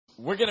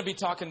we're going to be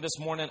talking this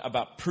morning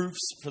about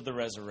proofs for the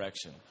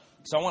resurrection.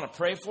 So I want to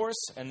pray for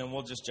us, and then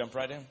we'll just jump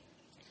right in.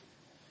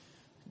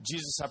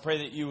 Jesus, I pray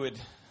that you would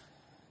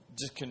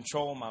just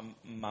control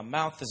my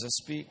mouth as I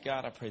speak.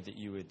 God, I pray that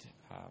you would,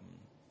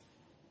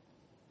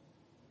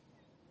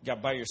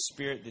 God, by your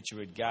Spirit, that you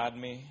would guide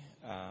me.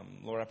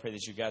 Lord, I pray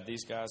that you guide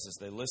these guys as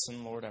they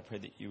listen. Lord, I pray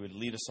that you would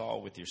lead us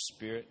all with your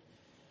Spirit.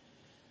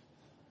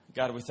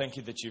 God, we thank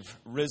you that you've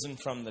risen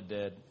from the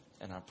dead.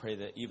 And I pray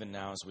that even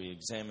now as we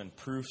examine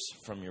proofs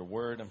from your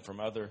word and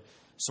from other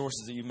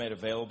sources that you've made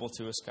available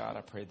to us, God,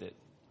 I pray that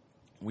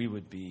we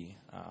would be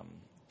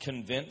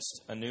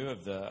convinced anew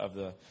of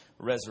the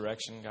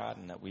resurrection, God,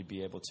 and that we'd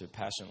be able to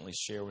passionately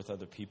share with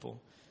other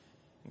people.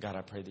 God,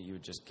 I pray that you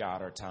would just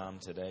guide our time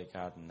today,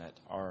 God, and that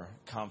our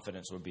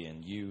confidence would be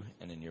in you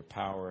and in your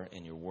power,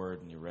 in your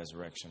word, and your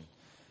resurrection.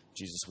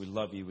 Jesus, we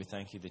love you. We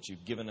thank you that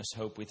you've given us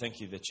hope. We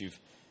thank you that you've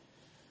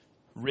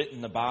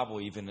written the Bible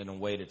even in a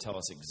way to tell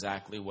us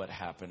exactly what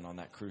happened on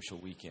that crucial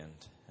weekend.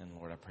 And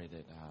Lord, I pray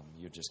that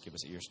you'll just give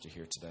us ears to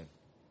hear today.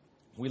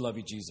 We love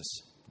you,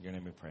 Jesus. In your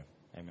name we pray.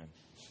 Amen.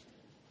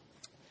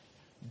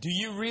 Do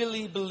you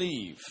really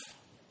believe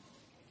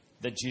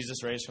that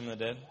Jesus raised from the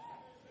dead?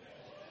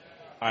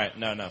 All right,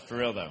 no, for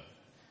real though.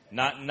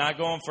 Not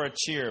going for a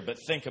cheer, but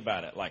think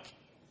about it. Like,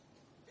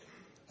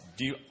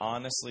 do you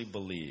honestly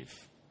believe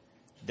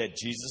that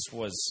Jesus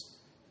was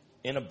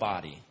in a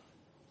body,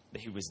 that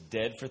he was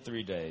dead for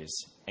 3 days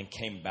and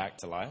came back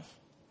to life?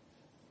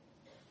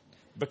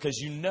 Because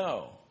you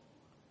know,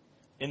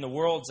 in the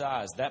world's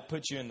eyes, that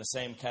puts you in the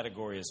same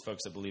category as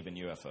folks that believe in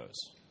UFOs.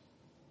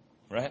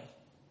 Right?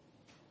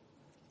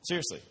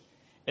 Seriously.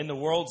 In the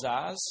world's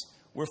eyes,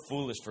 we're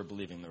foolish for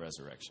believing the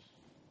resurrection.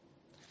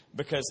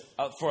 Because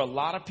for a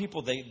lot of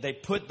people, they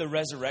put the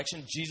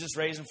resurrection, Jesus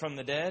raising from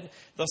the dead,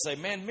 they'll say,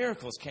 man,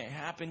 miracles can't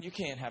happen. You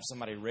can't have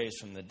somebody raised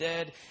from the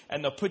dead.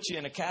 And they'll put you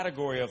in a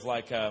category of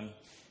like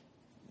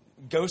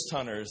ghost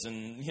hunters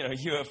and,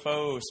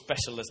 UFO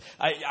specialists.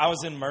 I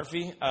was in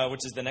Murphy,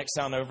 which is the next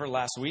town over,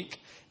 last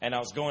week. And I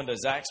was going to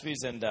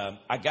Zaxby's, and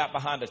I got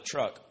behind a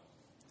truck.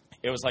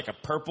 It was like a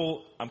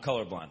purple. I'm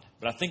colorblind,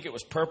 but I think it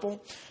was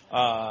purple.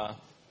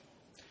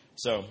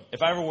 So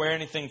if I ever wear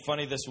anything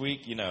funny this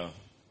week,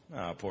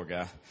 oh, poor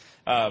guy.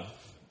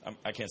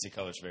 I can't see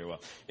colors very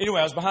well.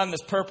 Anyway, I was behind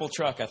this purple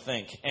truck, I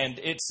think, and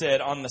it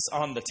said on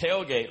the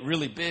tailgate,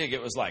 really big,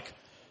 it was like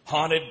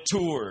haunted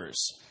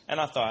tours. And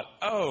I thought,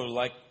 oh,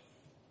 like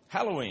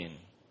Halloween.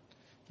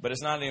 But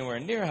it's not anywhere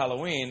near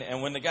Halloween.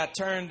 And when it got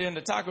turned into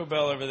Taco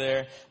Bell over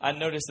there, I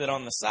noticed that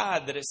on the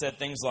side that it said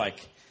things like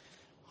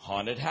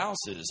haunted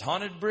houses,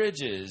 haunted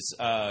bridges,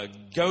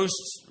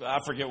 ghosts. I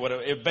forget what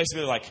it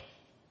basically like.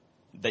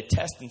 They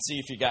test and see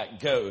if you got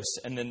ghosts,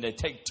 and then they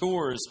take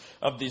tours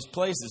of these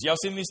places. Y'all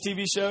seen these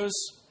TV shows?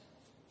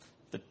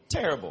 They're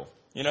terrible.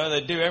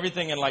 They do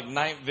everything in like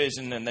night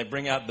vision, and they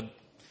bring out the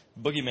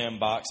boogeyman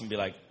box and be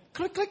like,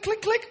 click, click,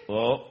 click, click.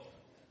 Well,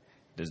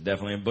 there's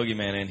definitely a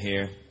boogeyman in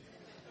here.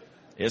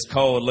 It's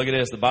cold. Look at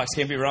this. The box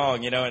can't be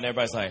wrong, and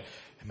everybody's like,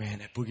 man,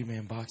 that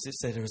boogeyman box, it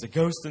said there was a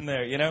ghost in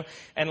there,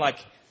 And like,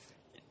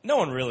 no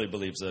one really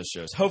believes those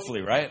shows.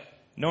 Hopefully, right?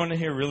 No one in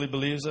here really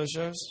believes those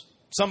shows?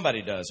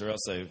 Somebody does, or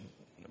else they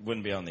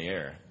wouldn't be on the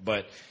air.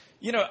 But,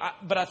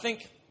 but I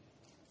think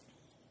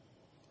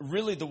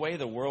really the way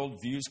the world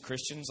views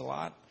Christians a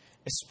lot,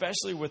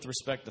 especially with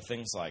respect to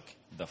things like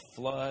the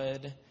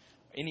flood,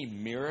 any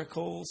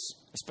miracles,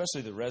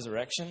 especially the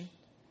resurrection,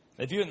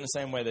 they view it in the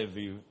same way they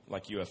view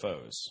like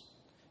UFOs.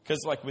 Because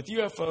like with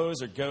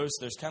UFOs or ghosts,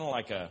 there's kind of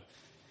like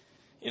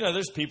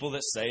there's people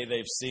that say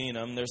they've seen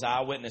them. There's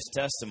eyewitness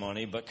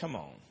testimony, but come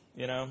on,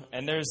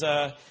 And there's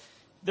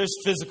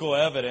physical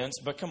evidence,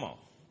 but come on.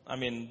 I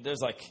mean,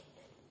 there's like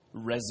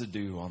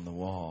residue on the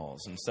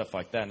walls and stuff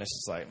like that. And it's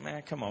just like,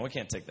 man, come on, we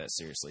can't take that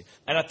seriously.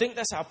 And I think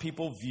that's how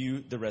people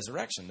view the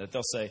resurrection, that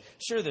they'll say,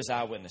 sure, there's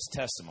eyewitness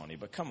testimony,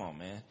 but come on,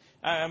 man.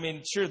 I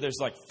mean, sure, there's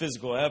like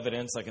physical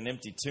evidence, like an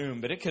empty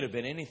tomb, but it could have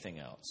been anything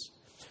else.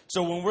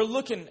 So when we're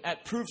looking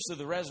at proofs of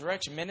the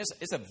resurrection, man,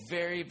 it's a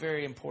very,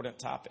 very important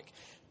topic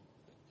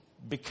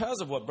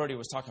because of what Bertie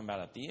was talking about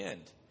at the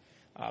end.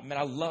 Man,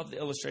 I love the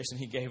illustration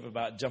he gave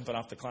about jumping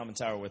off the climbing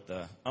tower with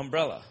the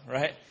umbrella,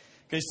 right?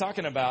 Because he's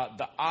talking about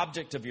the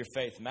object of your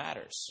faith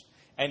matters.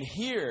 And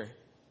here,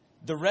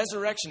 the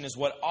resurrection is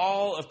what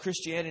all of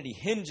Christianity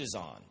hinges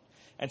on.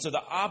 And so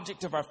the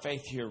object of our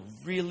faith here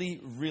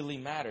really, really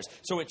matters.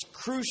 So it's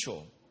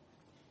crucial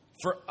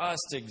for us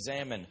to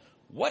examine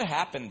what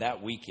happened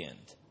that weekend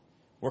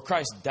where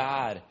Christ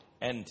died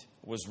and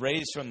was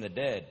raised from the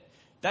dead.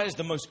 That is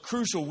the most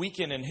crucial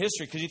weekend in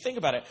history, because you think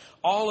about it,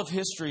 all of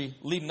history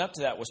leading up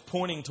to that was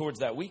pointing towards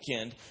that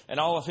weekend, and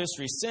all of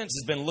history since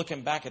has been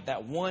looking back at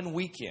that one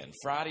weekend,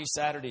 Friday,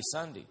 Saturday,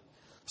 Sunday.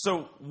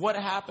 So what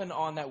happened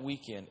on that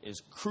weekend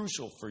is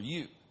crucial for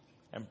you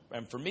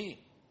and for me.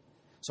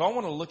 So I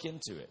want to look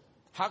into it.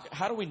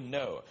 How do we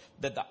know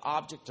that the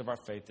object of our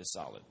faith is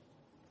solid?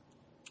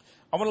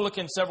 I want to look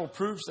in several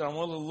proofs, and I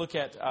want to look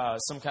at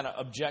some kind of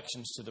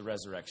objections to the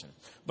resurrection.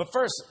 But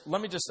first,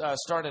 let me just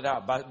start it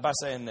out by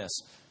saying this.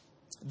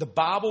 The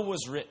Bible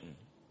was written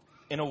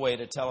in a way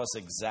to tell us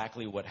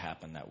exactly what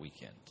happened that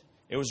weekend.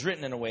 It was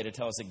written in a way to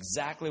tell us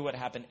exactly what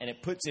happened, and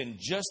it puts in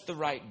just the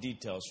right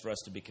details for us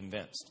to be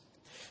convinced.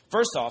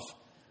 First off,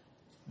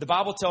 the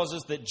Bible tells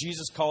us that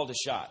Jesus called a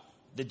shot,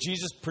 that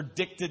Jesus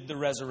predicted the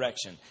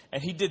resurrection.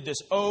 And he did this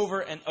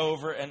over and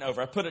over and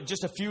over. I put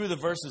just a few of the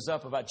verses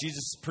up about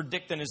Jesus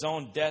predicting his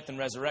own death and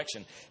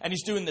resurrection. And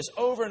he's doing this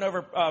over and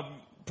over,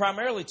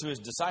 primarily to his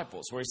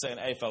disciples, where he's saying,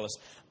 hey, fellas,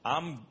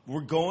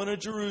 we're going to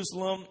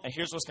Jerusalem, and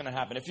here's what's going to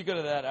happen. If you go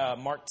to that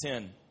Mark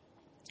 10,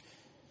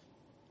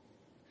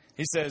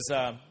 he says,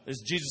 this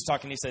is Jesus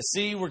talking, he says,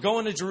 see, we're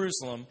going to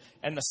Jerusalem,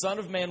 and the Son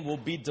of Man will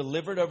be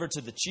delivered over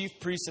to the chief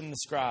priests and the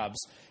scribes,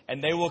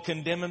 and they will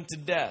condemn him to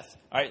death.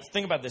 All right,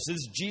 think about this. This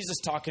is Jesus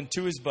talking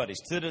to his buddies,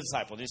 to the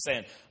disciples. He's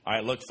saying, all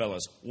right, look,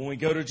 fellas, when we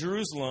go to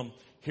Jerusalem,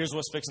 here's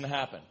what's fixing to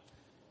happen.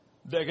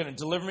 They're going to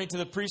deliver me to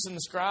the priest and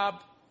the scribe.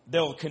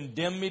 They'll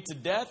condemn me to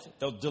death.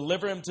 They'll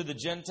deliver him to the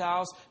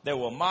Gentiles. They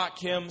will mock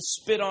him,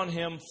 spit on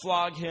him,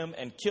 flog him,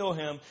 and kill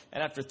him.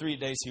 And after 3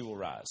 days, he will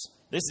rise.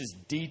 This is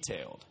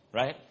detailed,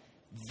 right?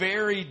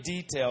 Very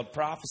detailed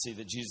prophecy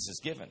that Jesus has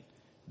given.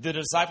 The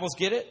disciples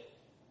get it?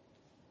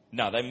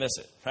 No, they miss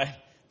it, right?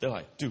 They're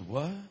like, dude,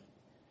 what?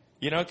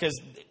 You know, because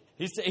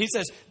he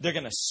says they're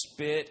going to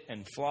spit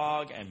and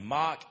flog and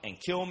mock and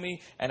kill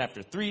me. And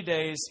after 3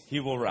 days, he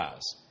will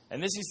rise.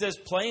 And this he says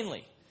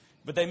plainly.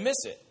 But they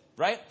miss it,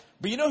 right?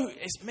 But you know who,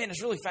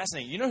 it's really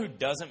fascinating. You know who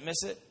doesn't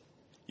miss it?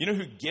 You know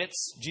who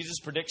gets Jesus'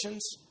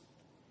 predictions?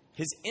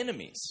 His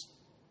enemies.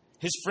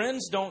 His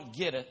friends don't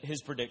get it,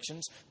 his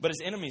predictions, but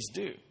his enemies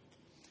do.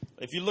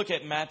 If you look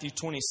at Matthew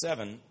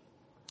 27,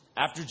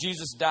 after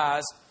Jesus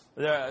dies,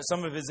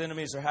 some of his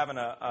enemies are having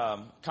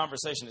a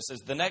conversation. It says,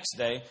 the next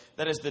day,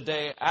 that is the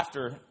day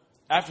after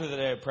the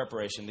day of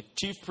preparation, the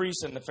chief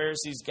priests and the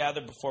Pharisees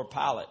gathered before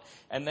Pilate.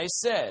 And they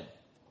said,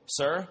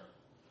 sir,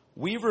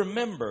 we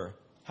remember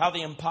how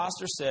the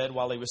impostor said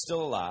while he was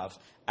still alive,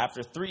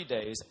 after 3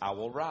 days I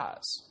will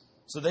rise.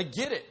 So they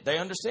get it. They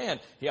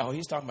understand.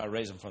 He's talking about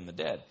raising from the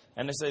dead.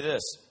 And they say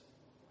this,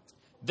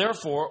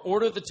 therefore,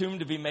 order the tomb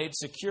to be made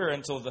secure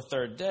until the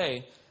third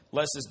day,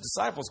 lest his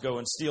disciples go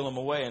and steal him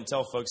away and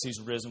tell folks he's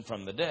risen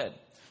from the dead.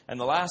 And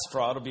the last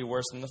fraud will be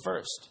worse than the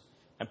first.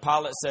 And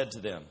Pilate said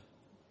to them,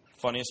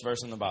 funniest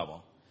verse in the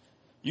Bible,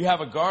 you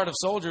have a guard of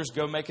soldiers,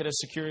 go make it as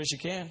secure as you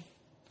can.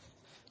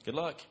 Good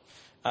luck.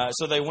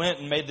 So they went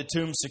and made the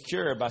tomb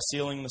secure by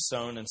sealing the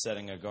stone and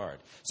setting a guard.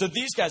 So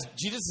these guys,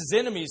 Jesus'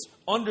 enemies,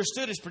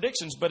 understood his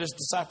predictions, but his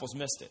disciples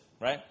missed it,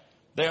 right?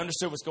 They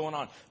understood what's going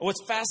on.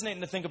 What's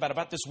fascinating to think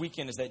about this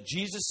weekend is that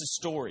Jesus'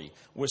 story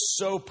was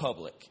so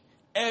public.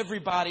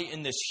 Everybody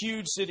in this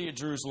huge city of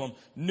Jerusalem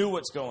knew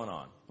what's going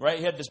on, right?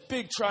 He had this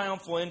big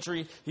triumphal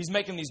entry. He's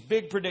making these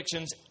big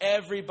predictions.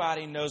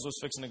 Everybody knows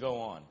what's fixing to go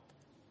on.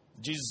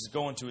 Jesus is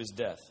going to his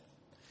death.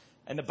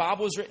 And the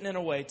Bible is written in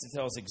a way to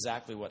tell us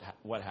exactly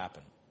what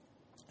happened.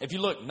 If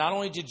you look, not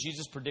only did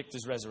Jesus predict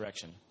his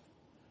resurrection,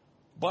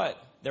 but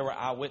there were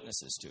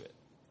eyewitnesses to it.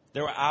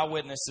 There were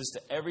eyewitnesses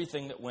to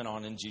everything that went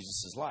on in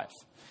Jesus' life.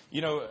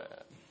 You know,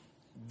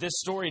 this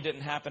story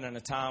didn't happen in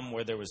a time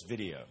where there was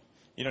video.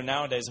 You know,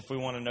 nowadays, if we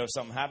want to know if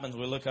something happens,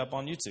 we look up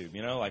on YouTube.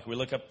 You know, like we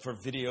look up for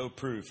video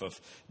proof of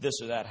this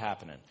or that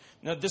happening.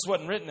 Now, this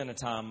wasn't written in a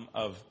time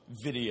of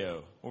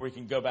video where we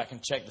can go back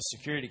and check the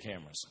security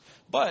cameras.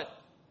 But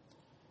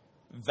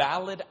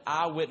valid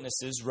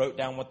eyewitnesses wrote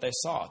down what they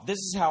saw. This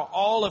is how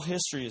all of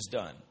history is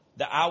done.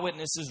 The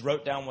eyewitnesses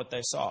wrote down what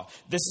they saw.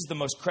 This is the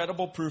most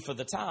credible proof of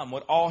the time,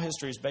 what all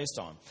history is based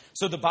on.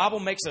 So the Bible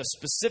makes a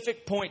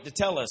specific point to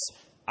tell us,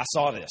 I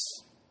saw this.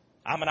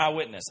 I'm an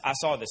eyewitness. I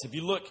saw this. If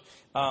you look,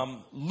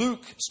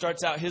 Luke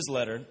starts out his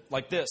letter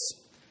like this.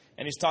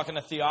 And he's talking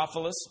to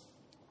Theophilus.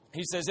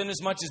 He says,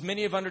 inasmuch as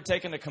many have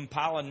undertaken to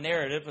compile a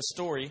narrative, a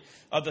story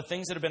of the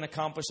things that have been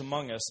accomplished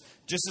among us,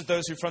 just as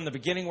those who from the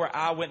beginning were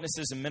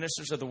eyewitnesses and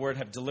ministers of the word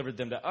have delivered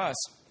them to us,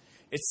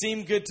 it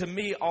seemed good to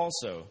me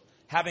also,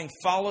 having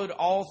followed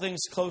all things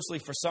closely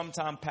for some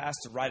time past,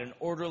 to write an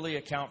orderly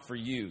account for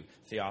you,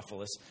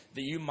 Theophilus,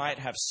 that you might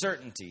have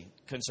certainty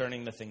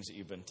concerning the things that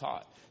you've been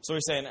taught. So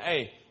he's saying,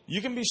 hey, you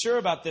can be sure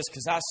about this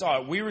because I saw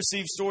it. We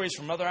received stories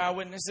from other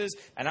eyewitnesses,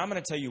 and I'm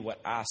going to tell you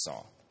what I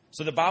saw.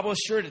 So the Bible is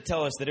sure to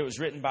tell us that it was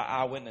written by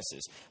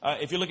eyewitnesses.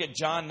 If you look at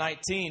John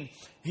 19,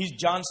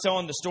 John's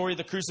telling the story of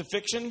the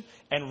crucifixion,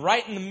 and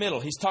right in the middle,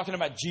 he's talking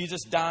about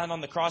Jesus dying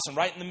on the cross, and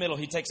right in the middle,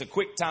 he takes a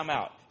quick time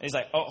out. And he's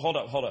like, oh, hold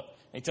up. And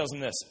he tells them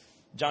this,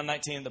 John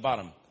 19 at the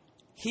bottom.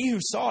 He who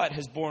saw it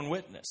has borne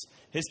witness.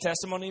 His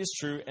testimony is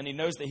true, and he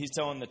knows that he's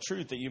telling the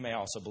truth that you may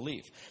also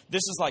believe.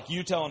 This is like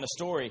you telling a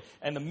story,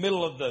 and in the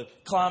middle of the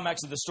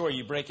climax of the story,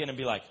 you break in and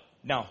be like,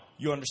 now,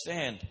 you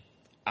understand,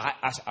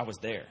 I was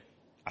there.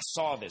 I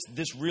saw this.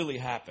 This really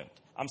happened.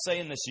 I'm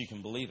saying this so you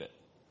can believe it.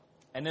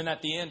 And then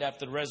at the end,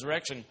 after the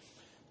resurrection,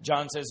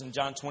 John says in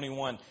John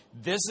 21,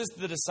 this is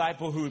the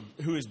disciple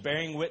who is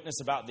bearing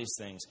witness about these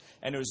things,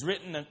 and who has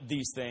written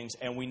these things,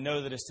 and we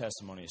know that his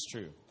testimony is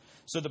true.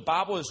 So the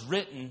Bible is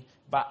written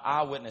by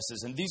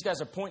eyewitnesses, and these guys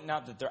are pointing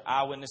out that they're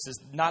eyewitnesses,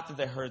 not that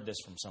they heard this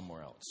from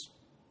somewhere else.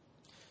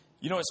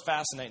 You know what's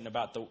fascinating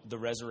about the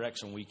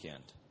resurrection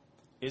weekend?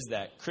 is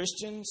that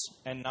Christians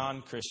and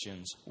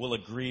non-Christians will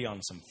agree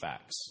on some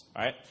facts.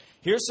 All right?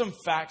 Here's some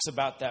facts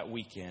about that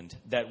weekend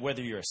that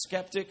whether you're a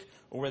skeptic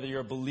or whether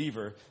you're a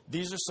believer,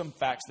 these are some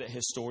facts that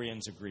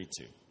historians agree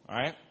to. All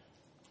right?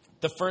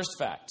 The first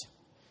fact,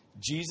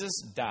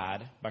 Jesus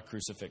died by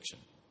crucifixion.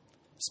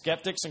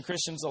 Skeptics and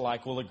Christians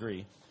alike will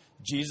agree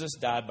Jesus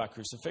died by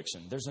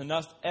crucifixion. There's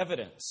enough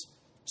evidence,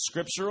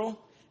 scriptural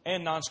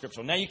and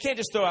non-scriptural. Now, you can't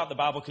just throw out the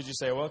Bible because you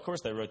say, well, of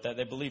course they wrote that.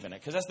 They believe in it.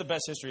 Because that's the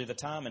best history of the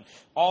time. And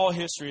all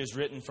history is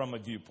written from a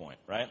viewpoint,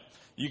 right?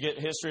 You get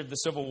history of the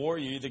Civil War,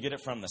 you either get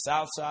it from the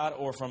South side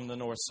or from the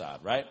North side,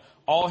 right?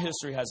 All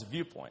history has a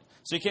viewpoint.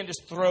 So you can't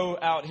just throw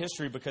out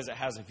history because it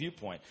has a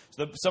viewpoint.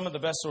 So some of the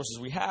best sources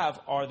we have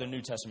are the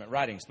New Testament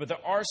writings. But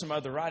there are some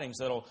other writings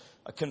that will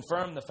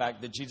confirm the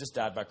fact that Jesus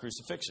died by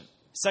crucifixion.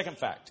 Second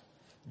fact,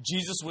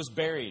 Jesus was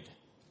buried.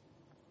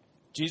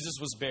 Jesus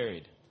was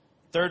buried.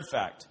 Third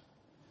fact,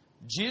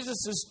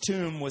 Jesus'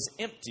 tomb was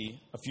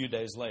empty a few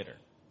days later.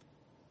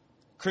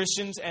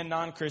 Christians and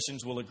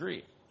non-Christians will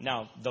agree.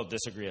 Now, they'll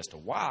disagree as to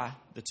why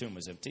the tomb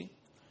was empty.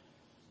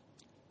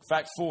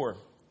 Fact 4,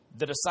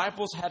 the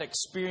disciples had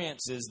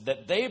experiences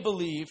that they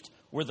believed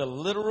were the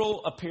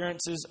literal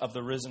appearances of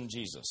the risen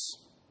Jesus.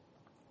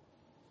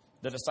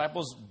 The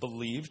disciples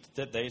believed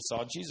that they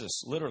saw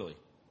Jesus, literally.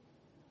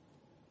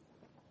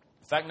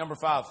 Fact number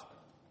 5,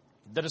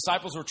 the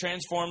disciples were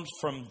transformed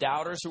from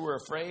doubters who were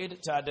afraid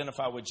to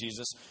identify with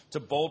Jesus to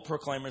bold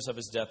proclaimers of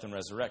his death and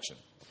resurrection.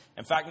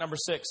 And fact number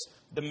 6,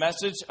 the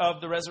message of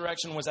the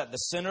resurrection was at the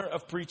center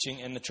of preaching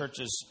in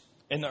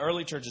the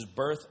early church's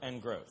birth and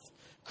growth.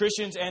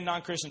 Christians and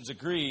non-Christians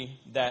agree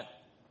that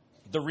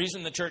the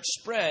reason the church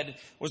spread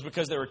was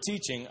because they were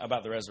teaching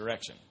about the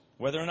resurrection.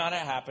 Whether or not it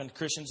happened,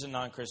 Christians and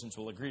non-Christians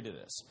will agree to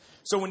this.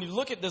 So when you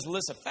look at this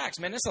list of facts,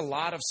 man, it's a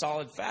lot of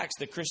solid facts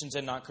that Christians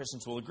and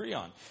non-Christians will agree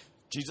on.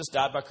 Jesus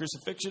died by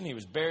crucifixion. He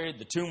was buried.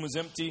 The tomb was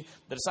empty.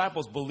 The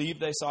disciples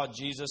believed they saw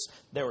Jesus.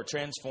 They were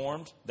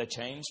transformed. They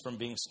changed from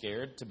being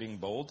scared to being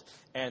bold.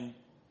 And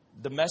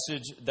the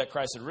message that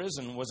Christ had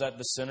risen was at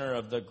the center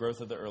of the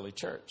growth of the early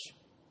church.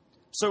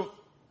 So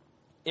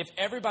if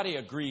everybody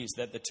agrees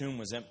that the tomb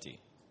was empty,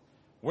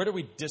 where do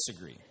we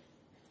disagree?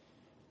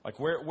 Like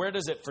where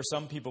does it for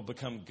some people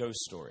become ghost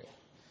story?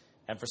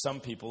 And for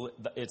some people,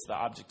 it's the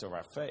object of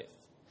our faith.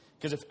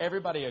 Because if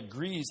everybody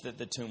agrees that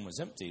the tomb was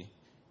empty,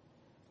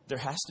 there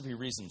has to be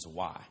reasons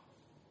why,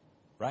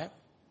 right?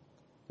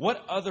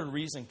 What other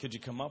reason could you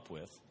come up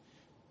with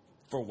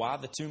for why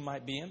the tomb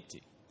might be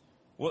empty?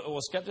 Well,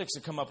 skeptics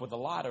have come up with a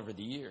lot over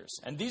the years.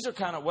 And these are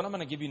kind of, what I'm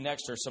going to give you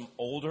next are some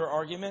older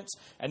arguments.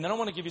 And then I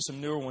want to give you some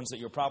newer ones that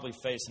you'll probably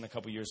face in a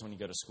couple years when you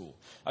go to school.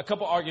 A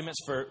couple arguments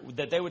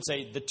that they would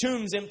say, the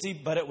tomb's empty,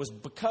 but it was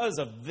because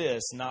of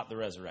this, not the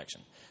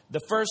resurrection.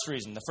 The first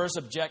reason, the first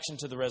objection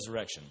to the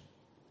resurrection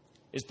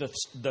is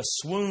the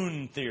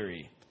swoon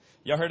theory.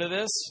 Y'all heard of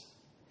this?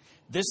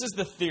 This is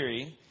the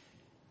theory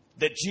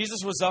that Jesus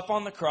was up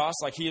on the cross,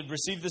 like he had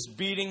received this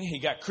beating. He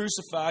got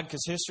crucified,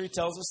 because history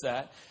tells us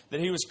that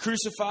he was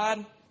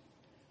crucified.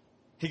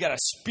 He got a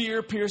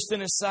spear pierced in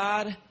his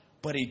side,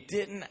 but he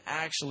didn't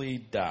actually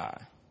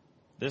die.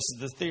 This is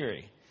the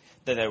theory,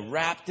 that they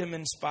wrapped him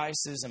in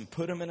spices and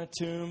put him in a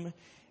tomb,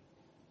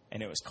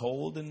 and it was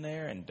cold in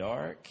there and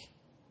dark,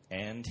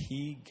 and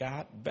he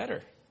got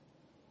better.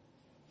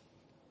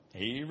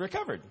 He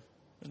recovered.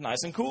 It was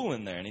nice and cool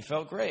in there, and he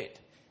felt great.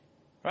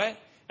 Right?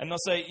 And they'll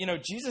say,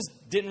 Jesus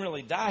didn't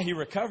really die. He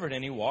recovered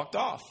and he walked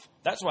off.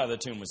 That's why the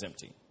tomb was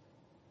empty.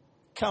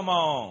 Come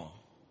on.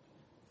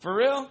 For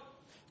real?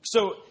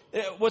 So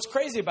what's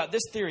crazy about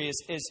this theory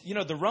is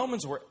the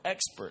Romans were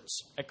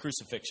experts at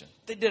crucifixion.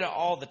 They did it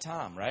all the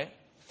time, right?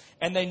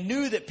 And they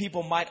knew that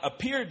people might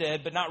appear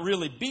dead but not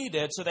really be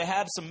dead, so they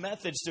had some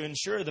methods to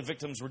ensure the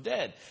victims were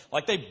dead.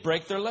 Like they'd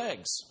break their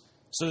legs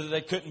so that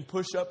they couldn't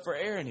push up for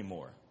air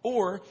anymore.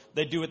 Or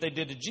they'd do what they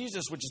did to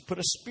Jesus, which is put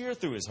a spear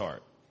through his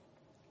heart.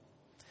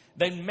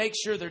 They make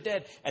sure they're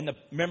dead. And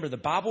remember, the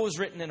Bible was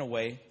written in a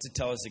way to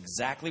tell us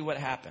exactly what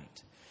happened.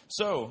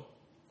 So,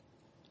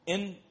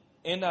 in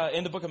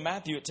the book of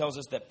Matthew, it tells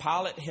us that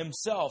Pilate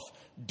himself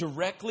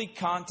directly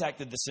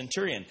contacted the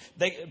centurion.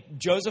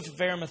 Joseph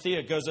of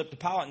Arimathea goes up to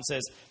Pilate and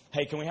says,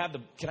 "Hey, can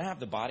I have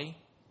the body?"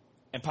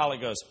 And Pilate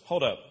goes,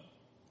 "Hold up.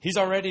 He's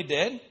already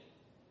dead?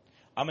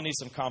 I'm going to need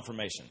some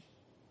confirmation."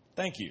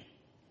 Thank you.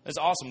 It's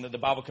awesome that the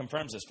Bible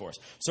confirms this for us.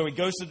 So he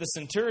goes to the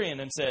centurion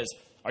and says,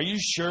 "Are you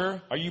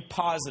sure? Are you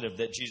positive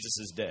that Jesus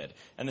is dead?"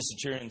 And the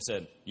centurion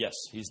said, "Yes,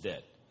 he's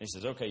dead." And he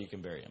says, "Okay, you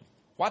can bury him."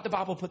 Why'd the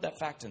Bible put that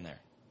fact in there?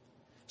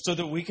 So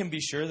that we can be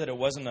sure that it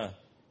wasn't a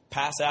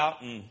pass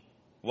out and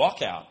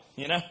walk out,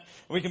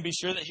 We can be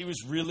sure that he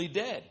was really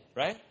dead,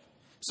 right?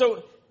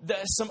 So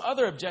some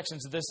other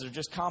objections to this are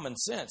just common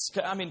sense.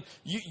 I mean,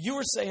 you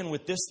were saying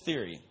with this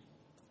theory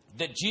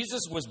that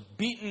Jesus was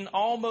beaten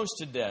almost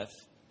to death,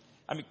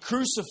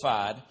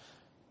 crucified,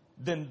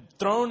 then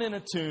thrown in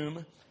a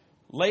tomb,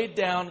 laid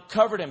down,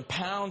 covered in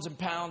pounds and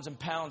pounds and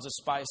pounds of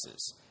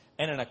spices,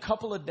 and in a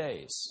couple of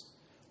days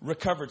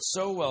recovered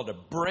so well to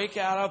break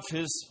out of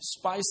his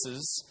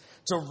spices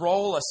to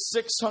roll a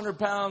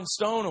 600-pound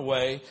stone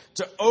away,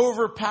 to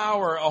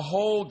overpower a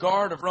whole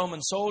guard of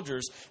Roman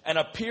soldiers and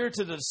appear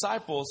to the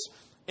disciples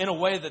in a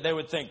way that they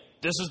would think,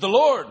 this is the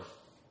Lord.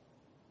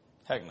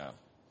 Heck no.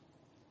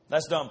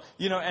 That's dumb.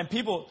 And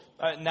people,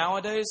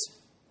 nowadays,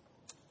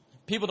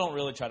 people don't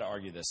really try to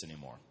argue this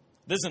anymore.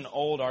 This is an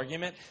old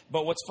argument,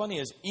 but what's funny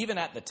is even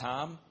at the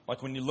time,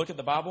 like when you look at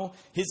the Bible,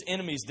 his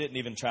enemies didn't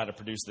even try to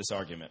produce this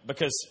argument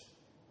because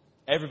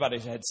everybody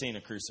had seen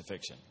a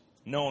crucifixion.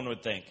 No one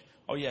would think,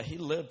 oh yeah, he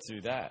lived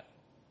through that.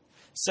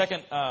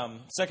 Second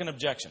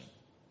objection.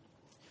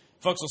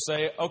 Folks will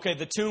say, okay,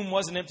 the tomb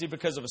wasn't empty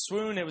because of a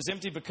swoon. It was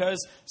empty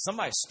because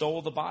somebody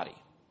stole the body.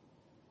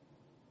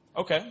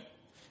 Okay.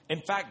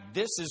 In fact,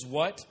 this is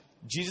what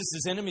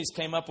Jesus' enemies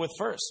came up with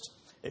first.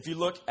 If you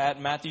look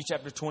at Matthew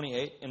chapter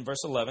 28 in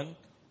verse 11,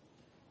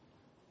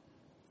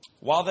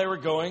 while they were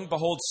going,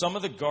 behold, some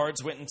of the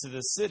guards went into the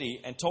city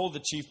and told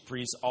the chief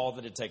priests all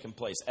that had taken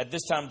place. At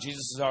this time,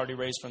 Jesus is already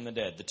raised from the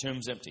dead. The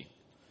tomb's empty.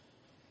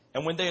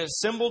 And when they had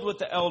assembled with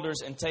the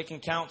elders and taken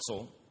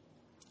counsel,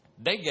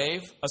 they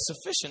gave a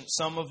sufficient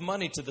sum of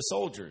money to the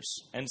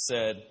soldiers and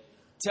said,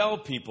 tell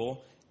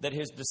people that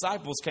his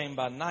disciples came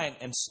by night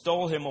and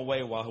stole him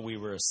away while we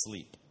were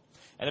asleep.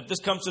 And if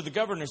this comes to the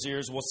governor's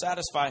ears, we'll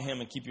satisfy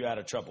him and keep you out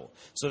of trouble.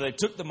 So they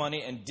took the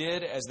money and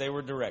did as they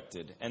were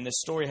directed. And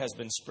this story has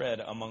been spread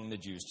among the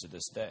Jews to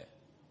this day.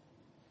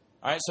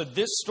 All right, so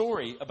this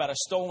story about a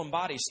stolen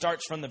body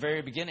starts from the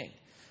very beginning,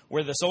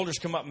 where the soldiers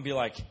come up and be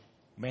like,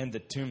 man, the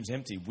tomb's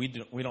empty. We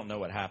don't know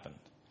what happened.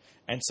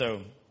 And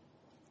so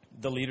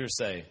the leaders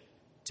say,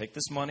 take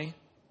this money.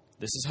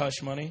 This is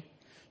hush money.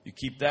 You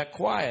keep that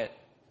quiet.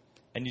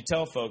 And you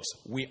tell folks,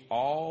 we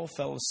all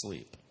fell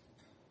asleep.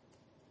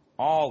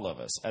 All of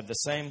us at the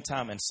same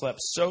time and slept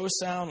so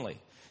soundly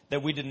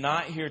that we did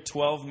not hear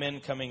 12 men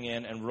coming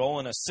in and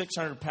rolling a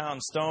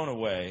 600-pound stone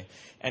away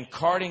and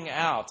carting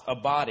out a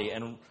body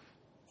and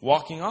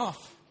walking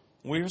off.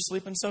 We were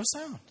sleeping so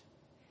sound.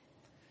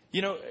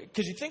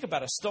 Because you think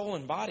about a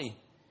stolen body.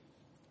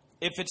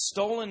 If it's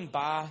stolen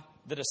by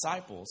the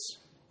disciples,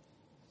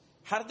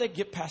 how did they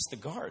get past the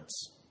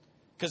guards?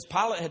 Because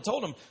Pilate had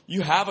told them,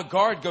 you have a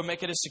guard, go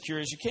make it as secure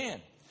as you can.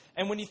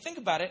 And when you think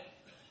about it,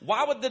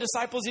 why would the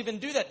disciples even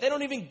do that? They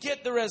don't even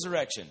get the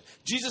resurrection.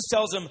 Jesus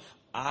tells them,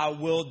 I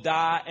will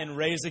die and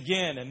raise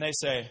again. And they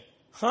say,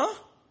 huh?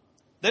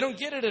 They don't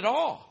get it at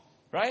all,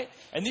 right?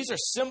 And these are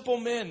simple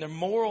men. They're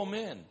moral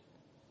men.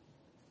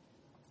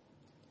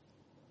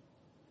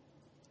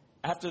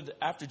 After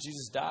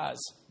Jesus dies,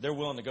 they're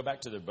willing to go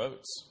back to their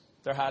boats.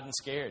 They're hiding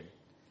scared.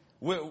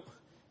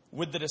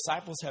 Would the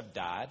disciples have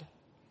died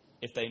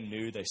if they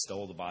knew they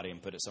stole the body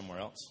and put it somewhere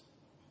else?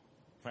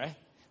 Right?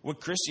 Would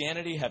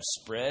Christianity have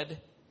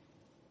spread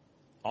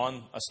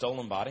on a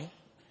stolen body?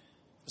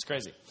 It's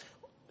crazy.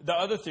 The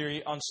other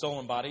theory on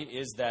stolen body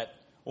is that,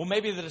 well,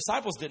 maybe the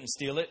disciples didn't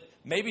steal it.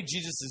 Maybe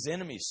Jesus'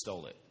 enemies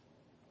stole it.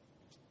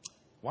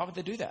 Why would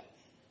they do that?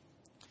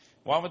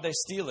 Why would they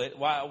steal it?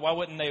 Why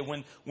wouldn't they,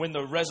 when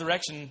the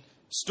resurrection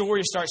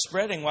story starts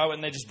spreading, why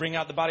wouldn't they just bring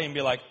out the body and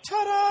be like,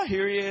 ta-da,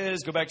 here he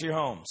is, go back to your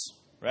homes,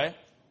 right?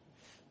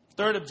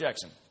 Third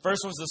objection.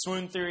 First was the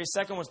swoon theory.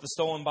 Second was the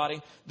stolen body.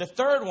 The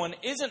third one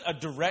isn't a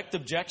direct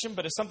objection,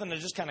 but it's something that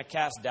just kind of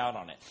casts doubt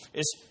on it.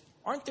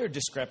 Aren't there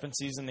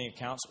discrepancies in the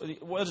accounts?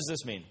 What does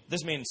this mean?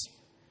 This means,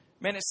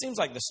 man, it seems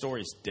like the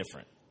story's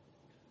different.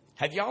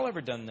 Have y'all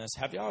ever done this?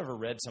 Have y'all ever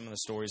read some of the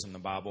stories in the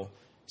Bible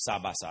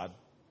side by side?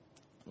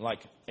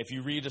 Like, if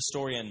you read a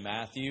story in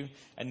Matthew,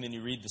 and then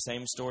you read the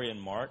same story in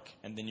Mark,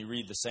 and then you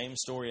read the same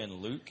story in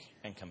Luke,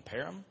 and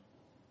compare them?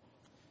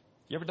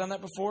 You ever done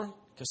that before?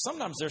 Because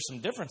sometimes there's some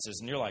differences,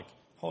 and you're like,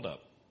 hold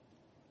up.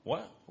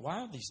 What? Why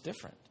are these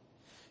different?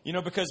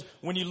 Because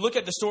when you look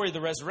at the story of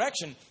the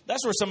resurrection,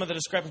 that's where some of the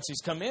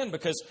discrepancies come in.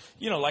 Because,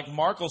 like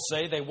Mark will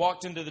say, they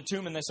walked into the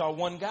tomb and they saw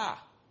one guy.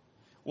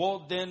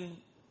 Well, then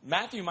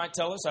Matthew might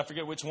tell us, I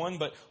forget which one,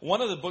 but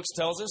one of the books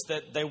tells us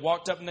that they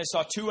walked up and they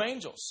saw two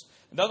angels.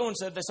 The other one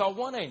said they saw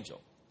one angel.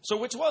 So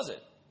which was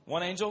it?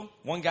 One angel,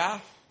 one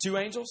guy, two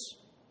angels?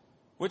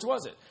 Which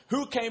was it?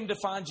 Who came to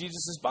find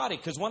Jesus' body?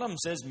 Because one of them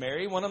says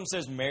Mary, one of them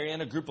says Mary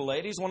and a group of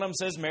ladies, one of them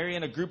says Mary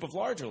and a group of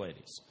larger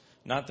ladies.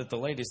 Not that the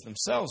ladies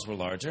themselves were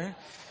larger,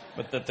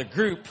 but that the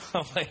group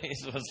of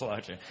ladies was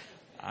larger.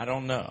 I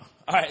don't know.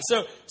 All right,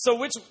 so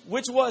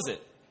which was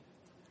it?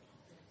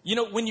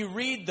 When you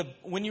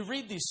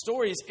read these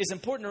stories, it's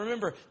important to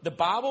remember the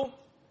Bible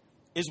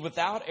is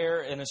without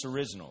error in its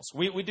originals.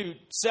 We do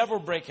several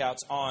breakouts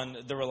on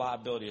the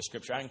reliability of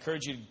Scripture. I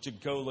encourage you to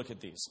go look at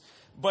these.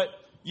 But,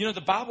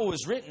 the Bible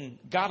was written,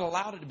 God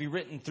allowed it to be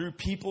written through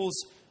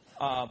people's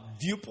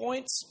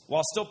viewpoints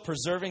while still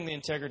preserving the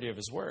integrity of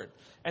His Word.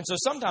 And so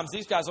sometimes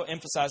these guys will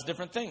emphasize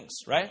different things,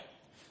 right?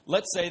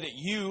 Let's say that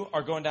you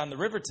are going down the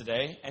river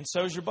today, and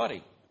so's your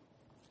buddy.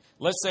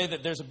 Let's say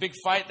that there's a big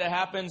fight that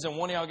happens, and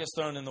one of y'all gets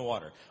thrown in the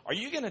water. Are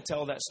you going to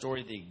tell that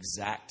story the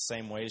exact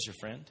same way as your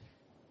friend?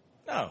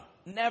 No,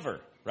 never,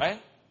 right?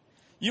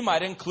 You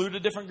might include a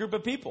different group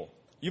of people.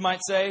 You might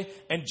say,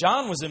 and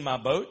John was in my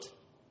boat.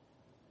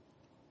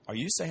 Are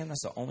you saying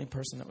that's the only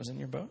person that was in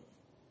your boat?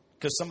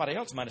 Because somebody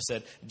else might have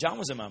said, John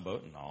was in my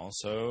boat, and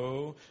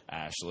also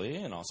Ashley,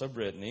 and also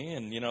Brittany,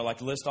 and,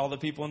 like list all the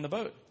people in the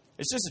boat.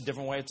 It's just a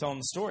different way of telling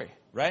the story,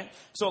 right?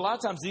 So a lot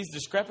of times these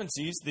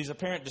discrepancies, these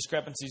apparent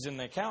discrepancies in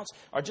the accounts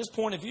are just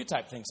point of view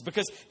type things.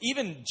 Because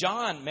even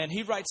John, man,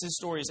 he writes his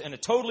stories in a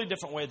totally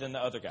different way than the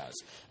other guys.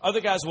 Other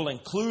guys will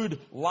include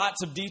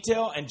lots of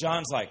detail, and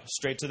John's like,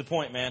 straight to the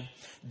point, man.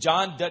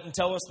 John doesn't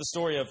tell us the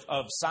story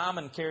of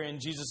Simon carrying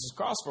Jesus'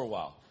 cross for a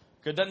while.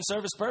 Because it doesn't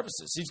serve his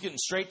purposes. He's getting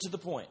straight to the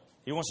point.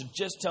 He wants to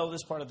just tell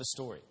this part of the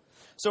story.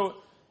 So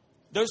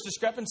those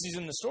discrepancies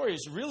in the stories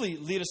really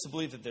lead us to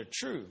believe that they're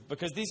true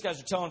because these guys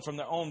are telling from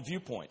their own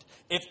viewpoint.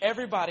 If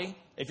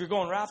you're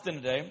going rafting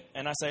today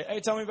and I say,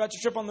 hey, tell me about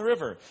your trip on the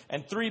river,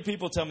 and 3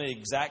 people tell me the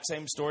exact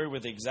same story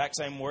with the exact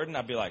same word, and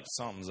I'd be like,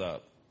 something's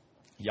up.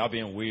 Y'all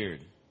being weird.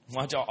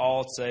 Why don't y'all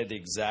all say the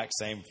exact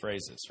same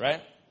phrases,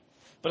 right?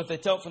 But if they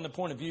tell it from the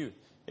point of view,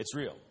 it's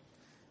real.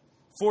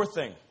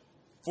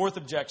 Fourth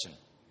objection.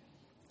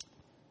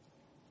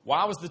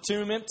 Why was the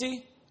tomb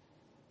empty?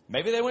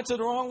 Maybe they went to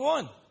the wrong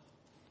one.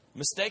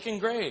 Mistaken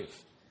grave.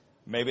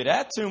 Maybe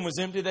that tomb was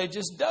empty, they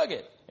just dug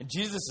it. And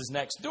Jesus is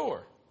next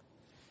door.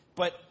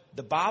 But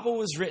the Bible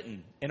was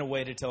written in a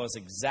way to tell us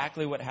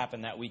exactly what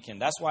happened that weekend.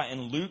 That's why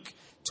in Luke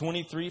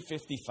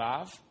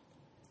 23:55,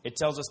 it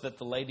tells us that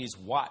the ladies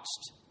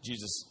watched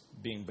Jesus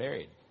being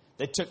buried.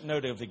 They took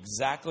note of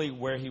exactly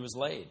where he was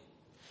laid.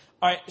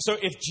 All right, so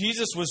if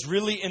Jesus was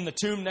really in the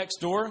tomb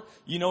next door,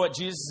 you know what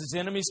Jesus'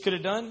 enemies could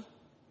have done?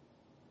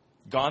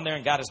 Gone there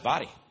and got his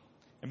body.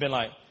 And been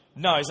like,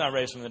 no, he's not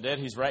raised from the dead.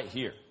 He's right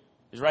here.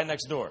 He's right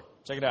next door.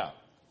 Check it out.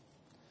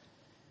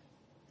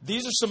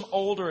 These are some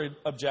older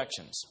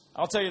objections.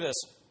 I'll tell you this.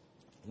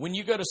 When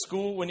you go to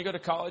school, when you go to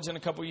college in a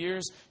couple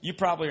years, you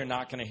probably are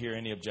not going to hear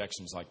any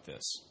objections like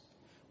this.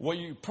 What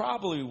you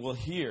probably will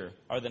hear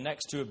are the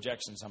next 2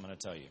 objections I'm going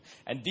to tell you.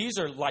 And these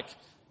are like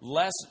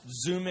less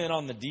zoom in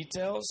on the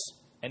details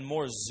and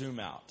more zoom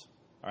out.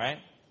 All right?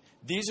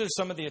 These are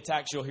some of the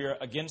attacks you'll hear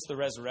against the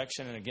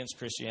resurrection and against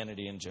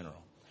Christianity in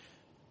general.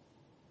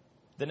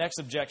 The next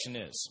objection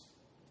is,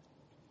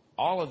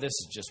 all of this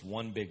is just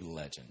one big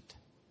legend.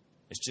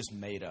 It's just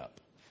made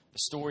up. The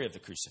story of the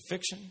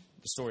crucifixion,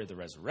 the story of the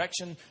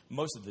resurrection,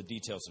 most of the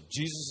details of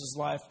Jesus'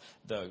 life,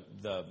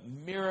 the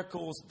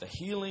miracles, the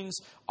healings,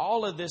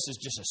 all of this is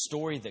just a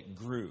story that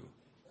grew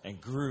and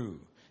grew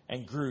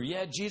and grew.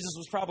 Yeah, Jesus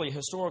was probably a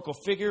historical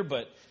figure,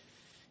 but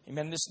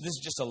man, this is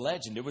just a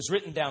legend. It was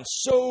written down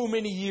so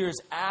many years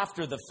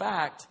after the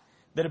fact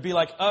that it'd be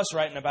like us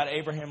writing about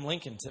Abraham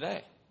Lincoln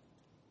today.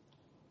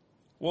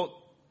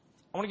 Well,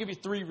 I want to give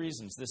you 3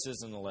 reasons this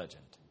isn't a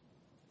legend.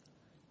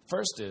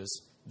 First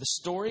is, the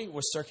story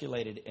was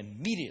circulated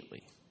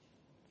immediately.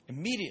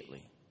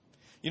 Immediately.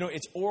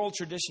 It's oral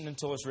tradition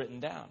until it's written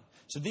down.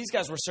 So these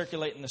guys were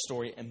circulating the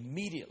story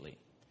immediately.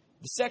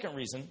 The second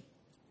reason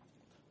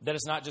that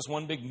it's not just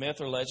one big myth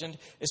or legend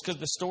is because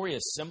the story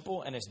is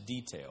simple and it's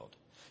detailed.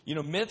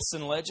 Myths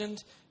and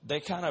legend, they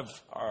kind of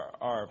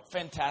are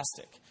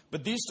fantastic.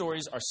 But these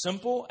stories are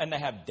simple, and they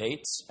have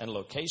dates and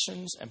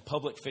locations and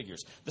public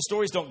figures. The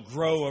stories don't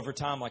grow over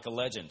time like a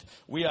legend.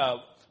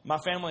 My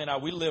family and I,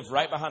 we live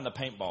right behind the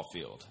paintball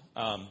field.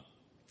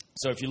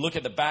 So if you look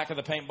at the back of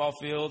the paintball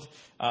field,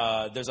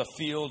 there's a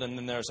field, and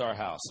then there's our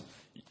house.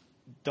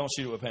 Don't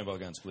shoot it with paintball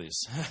guns,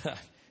 please.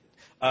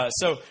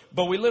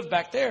 But we live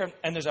back there,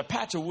 and there's a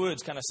patch of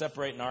woods kind of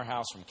separating our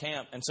house from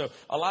camp. And so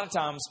a lot of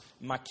times,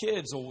 my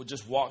kids will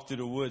just walk through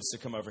the woods to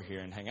come over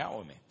here and hang out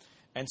with me.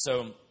 And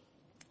so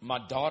my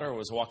daughter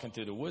was walking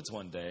through the woods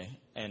one day,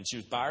 and she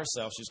was by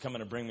herself. She was coming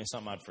to bring me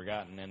something I'd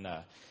forgotten, and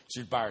she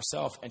was by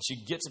herself, and she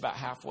gets about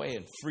halfway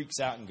and freaks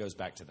out and goes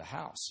back to the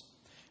house.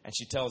 And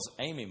she tells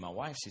Amy, my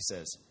wife, she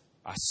says,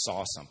 I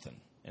saw something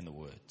in the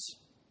woods.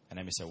 And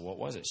Amy said, what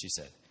was it? She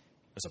said,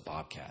 it was a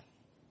bobcat.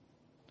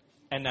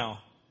 And now,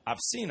 I've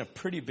seen a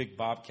pretty big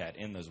bobcat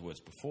in those woods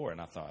before, and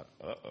I thought,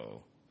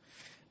 uh-oh.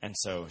 And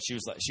so she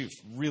was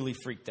really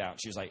freaked out.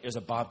 She was like, it was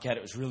a bobcat.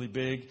 It was really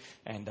big.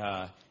 And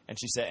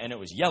she said, and it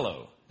was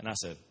yellow. And I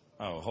said,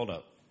 oh, hold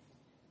up.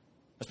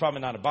 That's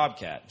probably not a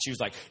bobcat. She was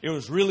like, it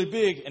was really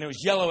big, and it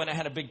was yellow, and it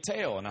had a big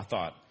tail. And I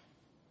thought,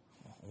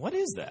 what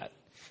is that?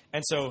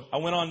 And so I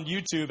went on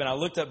YouTube, and I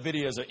looked up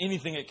videos of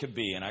anything it could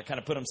be, and I kind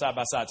of put them side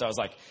by side. So I was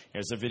like,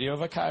 here's a video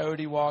of a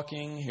coyote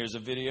walking. Here's a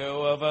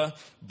video of a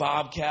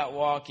bobcat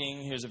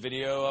walking. Here's a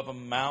video of a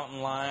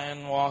mountain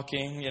lion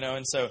walking,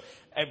 And so,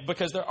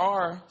 because there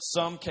are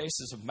some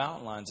cases of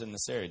mountain lions in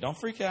this area. Don't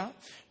freak out,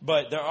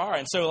 but there are.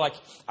 And so,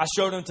 I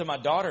showed them to my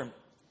daughter.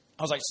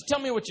 I was like, so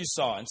tell me what you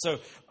saw. And so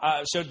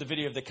I showed the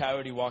video of the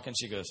coyote walking.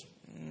 She goes,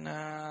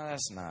 nah,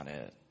 that's not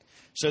it.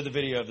 Showed the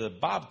video of the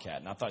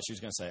bobcat, and I thought she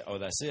was going to say, oh,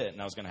 that's it,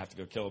 and I was going to have to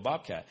go kill a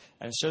bobcat.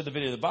 And showed the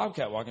video of the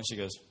bobcat walking, she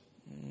goes,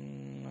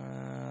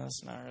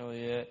 that's not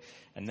really it.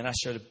 And then I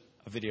showed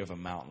a video of a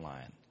mountain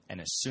lion, and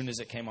as soon as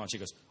it came on, she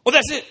goes, oh,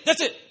 that's it,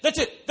 that's it, that's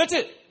it, that's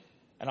it.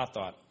 And I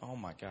thought, oh,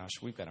 my gosh,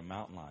 we've got a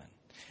mountain lion.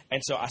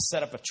 And so I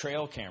set up a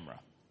trail camera,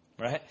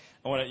 right?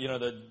 I want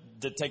to,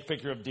 to take a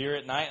picture of deer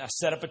at night. I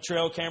set up a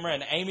trail camera,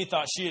 and Amy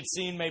thought she had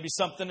seen maybe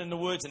something in the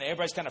woods, and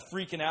everybody's kind of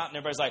freaking out, and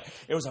everybody's like,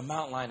 it was a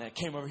mountain lion, and it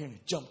came over here and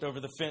it jumped over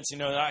the fence,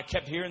 and I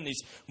kept hearing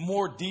these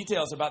more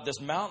details about this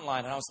mountain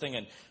lion, and I was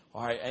thinking,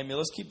 all right, Amy,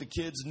 let's keep the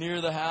kids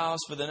near the house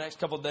for the next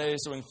couple of days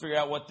so we can figure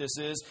out what this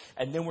is.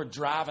 And then we're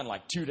driving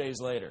like 2 days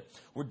later.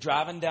 We're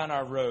driving down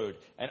our road,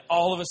 and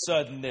all of a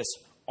sudden this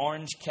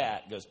orange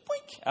cat goes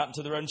boink out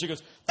into the road, and she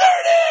goes, there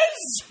it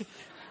is!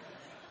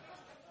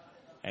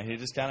 And he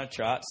just kind of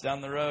trots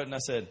down the road, and I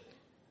said,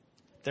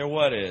 there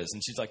what is?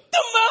 And she's like,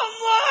 the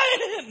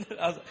mountain lion!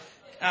 I was like,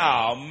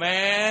 oh,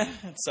 man.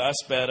 So I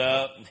sped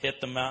up and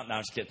hit the mountain. No,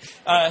 I'm just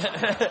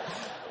kidding.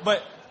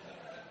 But...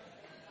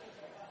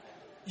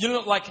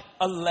 like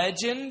a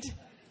legend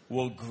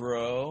will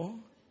grow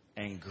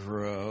and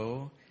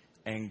grow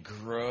and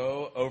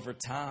grow over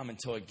time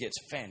until it gets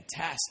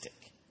fantastic.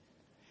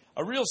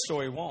 A real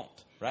story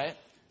won't, right?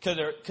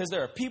 Because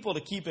there are people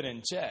to keep it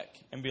in check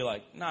and be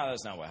like, no,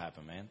 that's not what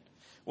happened, man.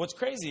 What's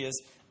crazy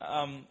is,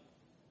 I'll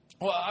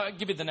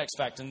give you the next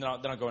fact, and then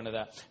I'll go into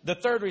that. The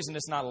third reason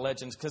it's not a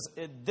legend is because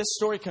this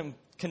story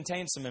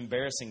contains some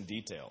embarrassing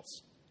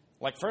details.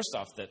 Like, first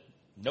off, that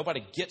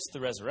nobody gets the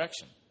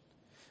resurrection.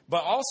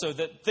 But also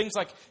that things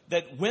like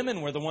that women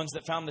were the ones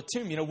that found the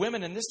tomb.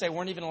 Women in this day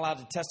weren't even allowed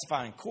to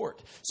testify in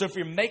court. So if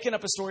you're making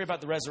up a story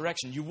about the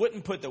resurrection, you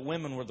wouldn't put that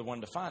women were the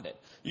one to find it.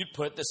 You'd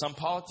put that some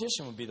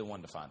politician would be the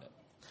one to find it.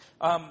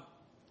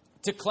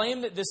 To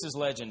claim that this is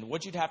legend,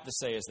 what you'd have to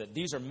say is that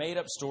these are made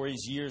up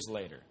stories years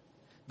later.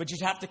 But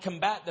you'd have to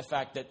combat the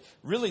fact that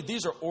really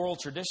these are oral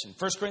tradition.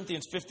 1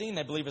 Corinthians 15,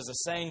 they believe, is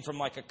a saying from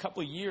like a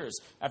couple of years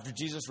after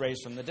Jesus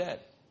raised from the dead.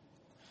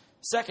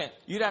 Second,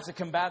 you'd have to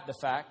combat the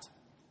fact,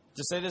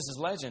 to say this is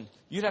legend,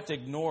 you'd have to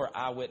ignore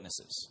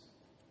eyewitnesses.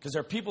 Because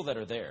there are people that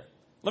are there.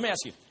 Let me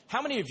ask you,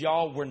 how many of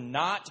y'all were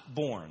not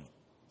born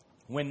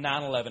when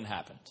 9/11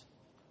 happened?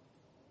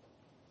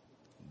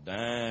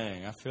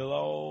 Dang, I feel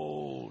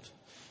old.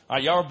 All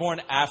right, y'all were born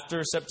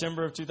after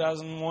September of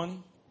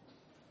 2001?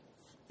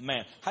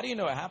 Man, how do you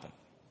know it happened?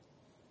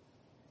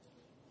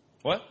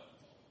 What?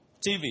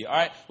 TV. All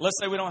right, let's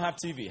say we don't have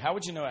TV. How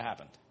would you know it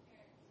happened?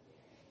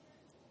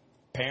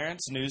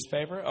 Parents,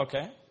 newspaper,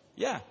 okay.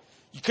 Yeah.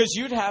 Because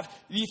you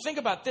think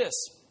about this.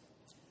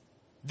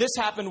 This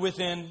happened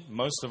within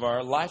most of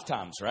our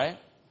lifetimes, right?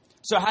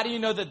 So how do you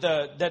know that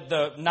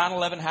the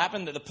 9/11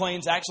 happened, that the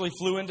planes actually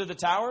flew into the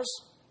towers?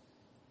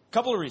 A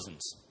couple of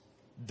reasons.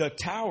 The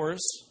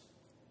towers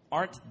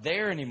aren't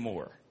there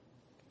anymore.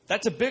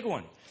 That's a big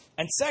one.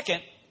 And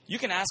second, you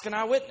can ask an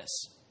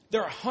eyewitness.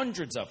 There are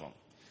hundreds of them.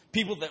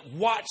 People that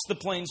watch the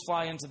planes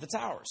fly into the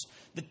towers.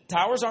 The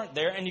towers aren't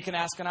there, and you can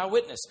ask an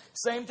eyewitness.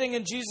 Same thing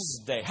in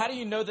Jesus' day. How do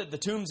you know that the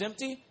tomb's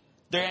empty?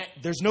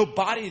 There's no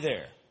body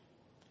there.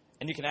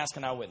 And you can ask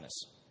an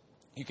eyewitness.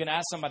 You can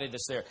ask somebody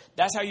that's there.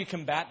 That's how you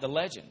combat the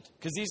legend.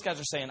 Because these guys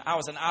are saying, I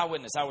was an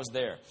eyewitness, I was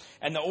there.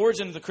 And the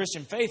origin of the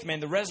Christian faith, man,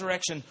 the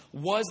resurrection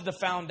was the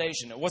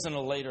foundation. It wasn't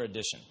a later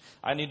addition.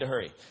 I need to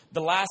hurry.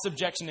 The last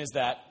objection is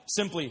that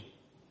simply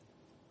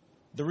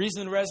the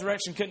reason the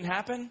resurrection couldn't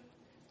happen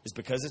is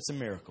because it's a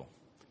miracle.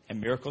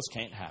 And miracles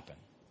can't happen.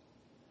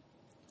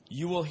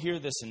 You will hear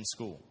this in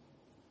school.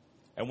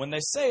 And when they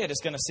say it,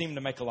 it's going to seem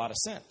to make a lot of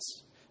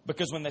sense.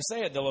 Because when they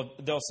say it,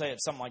 they'll say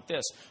it something like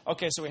this.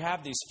 Okay, so we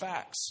have these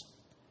facts.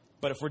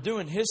 But if we're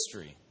doing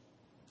history,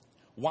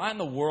 why in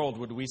the world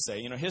would we say,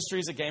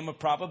 history is a game of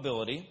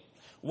probability.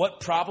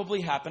 What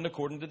probably happened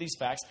according to these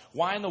facts?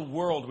 Why in the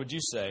world would you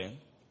say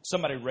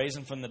somebody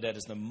raising from the dead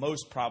is the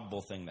most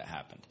probable thing that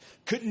happened?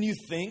 Couldn't you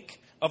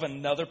think of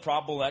another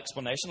probable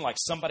explanation, like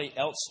somebody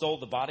else stole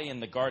the body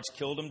and the guards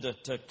killed him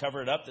to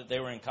cover it up, that they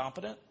were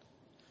incompetent?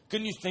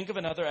 Couldn't you think of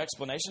another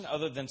explanation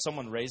other than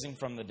someone raising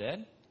from the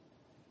dead?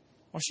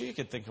 Well, sure, you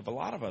could think of a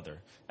lot of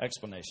other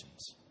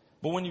explanations.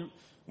 But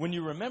when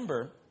you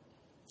remember,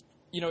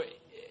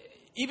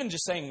 even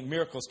just saying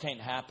miracles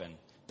can't happen,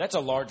 that's a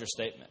larger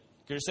statement.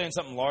 Because you're saying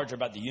something larger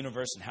about the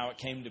universe and how it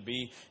came to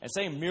be. And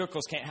saying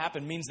miracles can't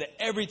happen means that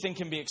everything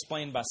can be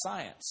explained by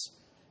science.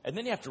 And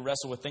then you have to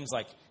wrestle with things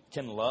like,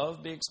 can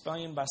love be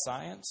explained by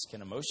science?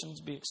 Can emotions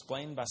be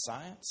explained by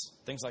science?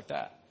 Things like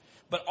that.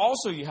 But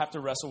also you have to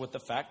wrestle with the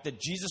fact that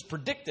Jesus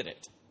predicted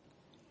it.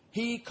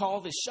 He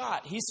called his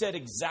shot. He said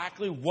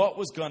exactly what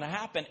was going to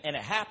happen, and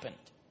it happened.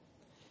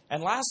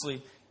 And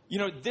lastly,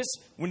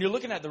 when you're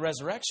looking at the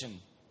resurrection,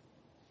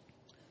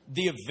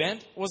 the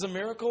event was a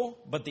miracle,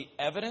 but the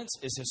evidence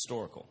is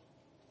historical.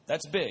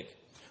 That's big.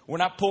 We're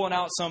not pulling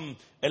out some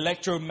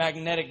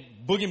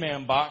electromagnetic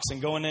boogeyman box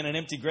and going in an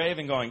empty grave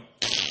and going,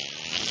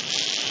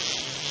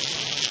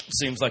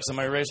 seems like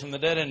somebody raised from the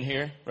dead in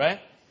here, right?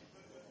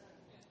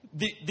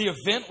 The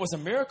event was a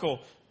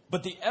miracle,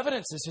 but the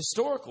evidence is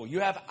historical. You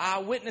have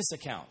eyewitness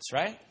accounts,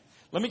 right?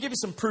 Let me give you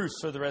some proofs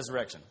for the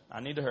resurrection.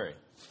 I need to hurry.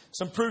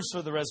 Some proofs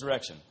for the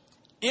resurrection.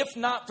 If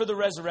not for the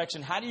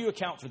resurrection, how do you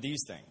account for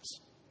these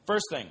things?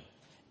 First thing,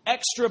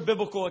 extra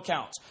biblical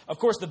accounts. Of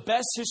course, the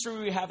best history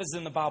we have is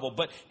in the Bible,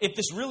 but if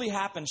this really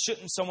happened,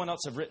 shouldn't someone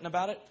else have written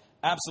about it?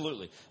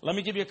 Absolutely. Let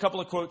me give you a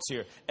couple of quotes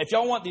here. If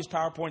y'all want these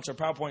PowerPoints or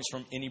PowerPoints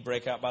from any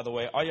breakout, by the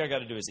way, all y'all got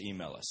to do is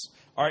email us.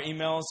 Our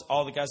emails,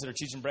 all the guys that are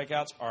teaching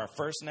breakouts, are our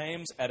first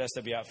names at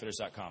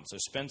swoutfitters.com. So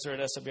Spencer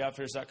at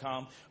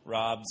swoutfitters.com,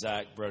 Rob,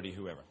 Zach, Brody,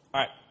 whoever.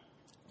 All right,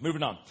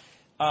 moving on.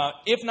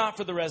 If not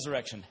for the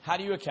resurrection, how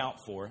do you account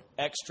for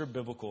extra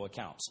biblical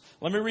accounts?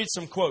 Let me read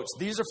some quotes.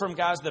 These are from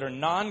guys that are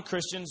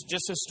non-Christians,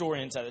 just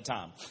historians at the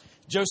time.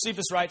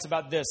 Josephus writes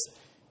about this.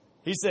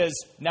 He says,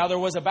 "Now there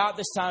was about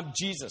this time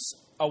Jesus,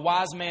 a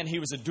wise man. He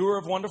was a doer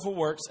of wonderful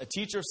works, a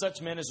teacher of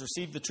such men as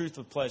received the truth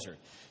with pleasure.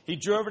 He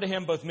drew over to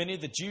him both many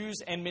of the Jews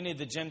and many of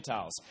the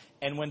Gentiles.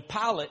 And when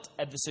Pilate,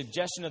 at the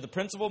suggestion of the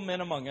principal men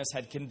among us,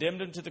 had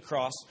condemned him to the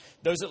cross,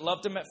 those that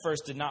loved him at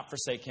first did not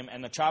forsake him,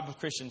 and the tribe of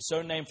Christians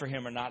so named for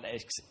him are not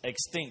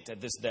extinct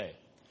at this day."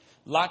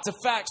 Lots of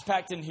facts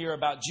packed in here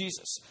about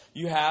Jesus.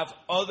 You have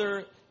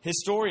other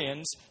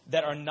historians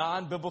that are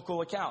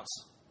non-biblical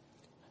accounts.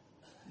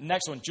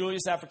 Next one,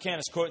 Julius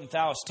Africanus, quoting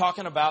Thallus,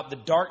 talking about the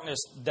darkness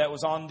that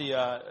was on the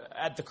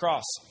at the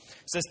cross.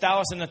 It says,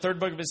 Thallus, in the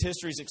third book of his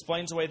Histories,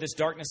 explains away this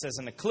darkness as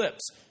an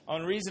eclipse,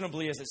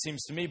 unreasonably as it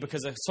seems to me,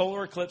 because a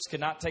solar eclipse could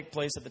not take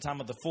place at the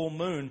time of the full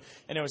moon,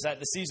 and it was at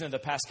the season of the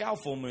Paschal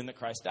full moon that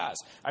Christ dies.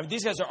 I mean,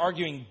 these guys are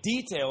arguing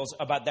details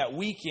about that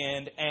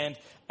weekend and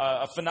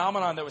a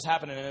phenomenon that was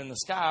happening in the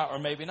sky, or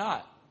maybe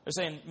not. They're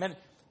saying, man,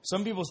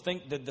 some people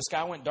think that the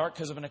sky went dark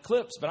because of an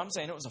eclipse, but I'm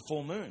saying it was a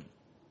full moon.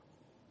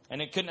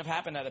 And it couldn't have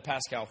happened at the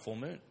Paschal full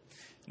moon.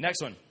 Next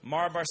one,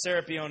 Mara Bar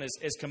Serapion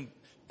is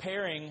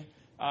comparing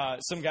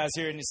some guys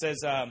here, and he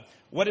says,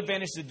 what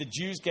advantage did the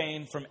Jews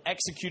gain from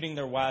executing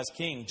their wise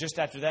king? Just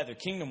after that, their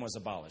kingdom was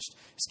abolished.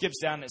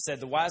 Skips down and it said,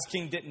 the wise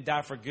king didn't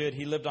die for good.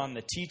 He lived on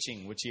the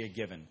teaching which he had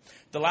given.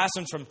 The last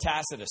one's from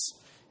Tacitus.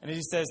 And he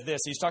says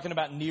this, he's talking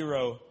about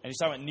Nero, and he's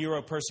talking about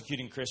Nero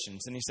persecuting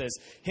Christians. And he says,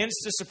 hence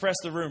to suppress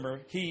the rumor,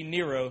 he,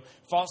 Nero,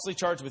 falsely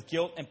charged with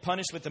guilt and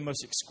punished with the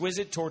most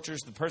exquisite tortures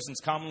the persons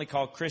commonly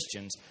called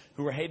Christians,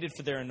 who were hated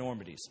for their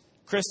enormities.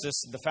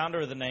 Christus, the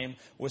founder of the name,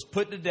 was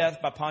put to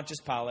death by Pontius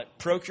Pilate,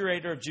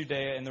 procurator of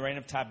Judea in the reign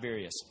of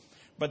Tiberius.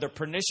 But the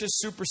pernicious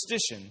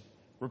superstition,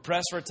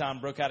 repressed for a time,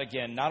 broke out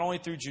again, not only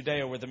through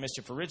Judea where the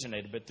mischief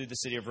originated, but through the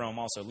city of Rome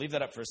also. Leave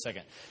that up for a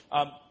second.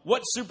 What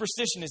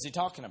superstition is he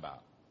talking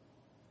about?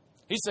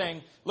 He's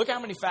saying, look how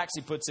many facts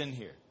he puts in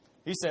here.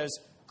 He says,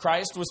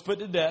 Christ was put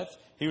to death.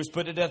 He was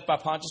put to death by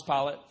Pontius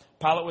Pilate.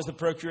 Pilate was the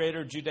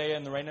procurator of Judea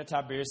in the reign of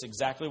Tiberius,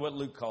 exactly what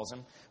Luke calls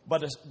him.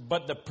 But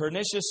the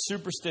pernicious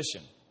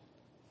superstition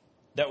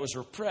that was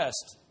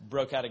repressed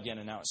broke out again,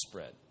 and now it's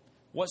spread.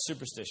 What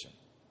superstition?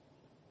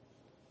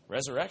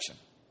 Resurrection.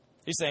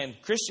 He's saying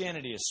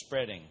Christianity is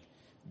spreading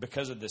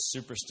because of this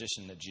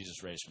superstition that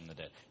Jesus raised from the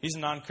dead. He's a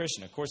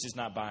non-Christian. Of course, he's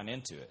not buying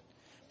into it.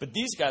 But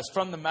these guys,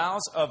 from the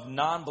mouths of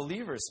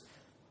non-believers,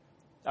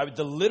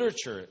 the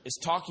literature is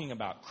talking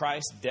about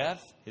Christ's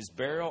death, his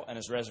burial, and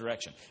his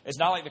resurrection. It's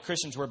not like the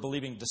Christians were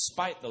believing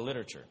despite the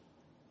literature.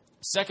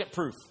 Second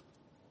proof.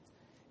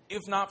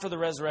 If not for the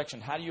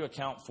resurrection, how do you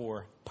account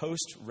for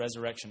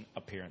post-resurrection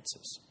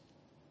appearances?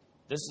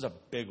 This is a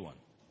big one.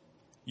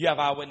 You have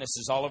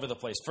eyewitnesses all over the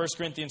place. 1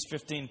 Corinthians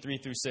 15,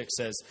 3-6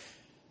 says,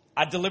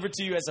 I delivered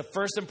to you as of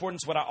first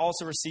importance what I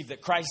also received,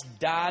 that Christ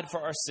died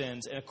for our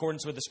sins in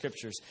accordance with the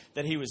Scriptures,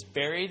 that he was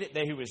buried,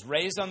 that he was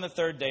raised on the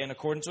third day in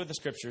accordance with the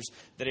Scriptures,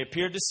 that he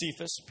appeared to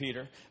Cephas,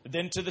 Peter,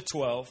 then to the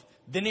 12.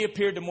 Then he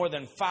appeared to more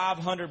than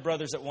 500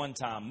 brothers at one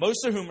time,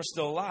 most of whom are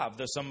still alive,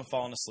 though some have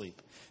fallen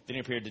asleep. Then he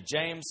appeared to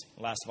James,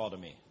 last of all to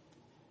me.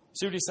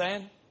 See what he's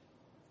saying?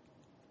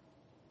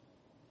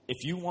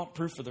 If you want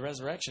proof of the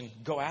resurrection,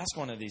 go ask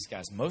one of these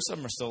guys. Most of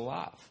them are still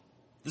alive.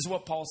 This is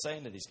what Paul's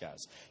saying to these guys.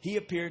 He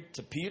appeared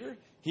to Peter.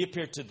 He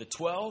appeared to the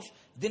 12.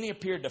 Then he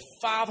appeared to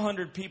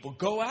 500 people.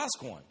 Go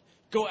ask one.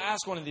 Go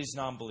ask one of these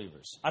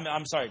non-believers.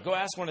 Go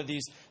ask one of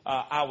these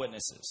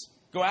eyewitnesses.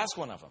 Go ask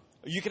one of them.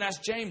 You can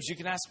ask James. You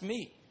can ask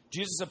me.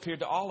 Jesus appeared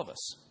to all of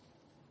us.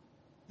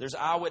 There's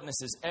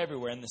eyewitnesses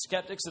everywhere. And the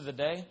skeptics of the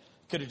day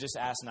could have just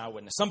asked an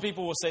eyewitness. Some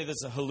people will say this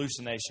is a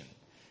hallucination.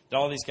 That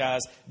all these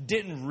guys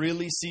didn't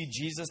really see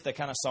Jesus. They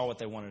kind of saw what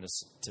they wanted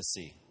to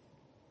see.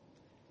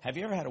 Have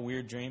you ever had a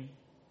weird dream?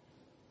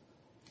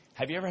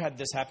 Have you ever had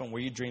this happen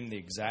where you dream the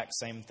exact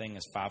same thing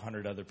as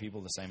 500 other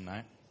people the same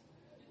night?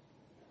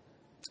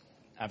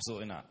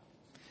 Absolutely not.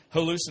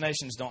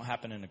 Hallucinations don't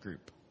happen in a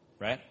group,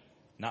 right?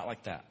 Not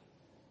like that.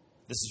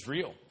 This is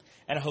real.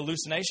 And a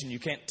hallucination, you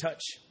can't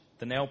touch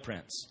the nail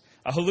prints.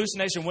 A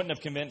hallucination wouldn't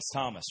have convinced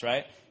Thomas,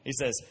 right? He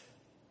says,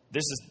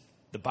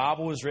 the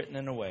Bible was written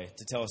in a way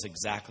to tell us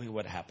exactly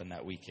what happened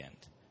that weekend.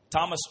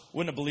 Thomas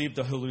wouldn't have believed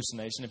the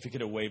hallucination if he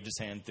could have waved his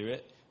hand through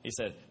it. He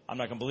said, I'm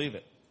not going to believe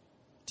it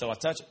until I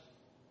touch it.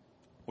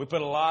 We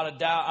put a lot of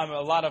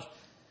doubt,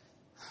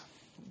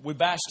 we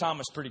bashed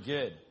Thomas pretty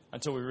good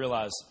until we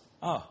realized,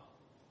 oh,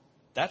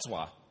 that's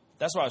why.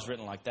 That's why it was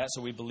written like that.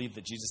 So we believed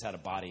that Jesus had a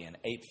body and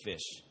ate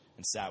fish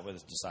and sat with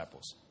his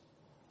disciples.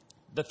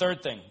 The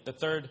third thing, the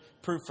third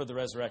proof for the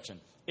resurrection.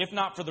 If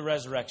not for the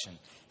resurrection,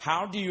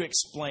 how do you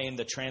explain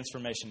the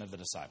transformation of the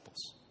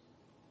disciples?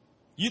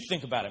 You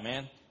think about it,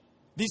 man.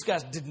 These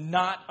guys did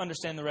not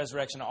understand the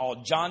resurrection at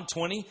all. John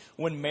 20,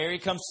 when Mary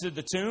comes to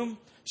the tomb,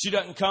 she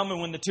doesn't come,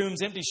 and when the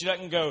tomb's empty, she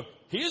doesn't go,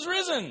 he is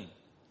risen.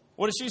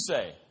 What does she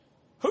say?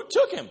 Who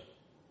took him?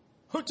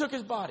 Who took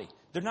his body?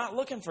 They're not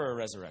looking for a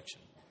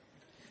resurrection.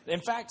 In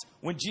fact,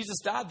 when Jesus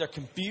died, they're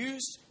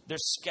confused. They're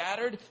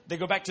scattered. They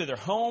go back to their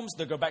homes.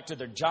 They go back to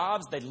their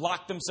jobs. They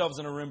lock themselves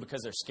in a room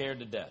because they're scared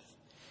to death.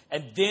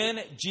 And then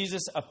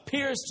Jesus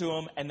appears to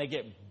them, and they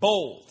get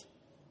bold.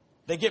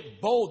 They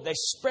get bold. They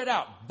spread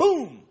out.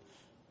 Boom!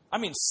 I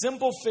mean,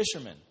 simple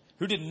fishermen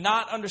who did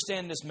not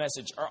understand this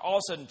message are all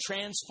of a sudden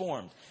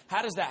transformed.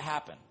 How does that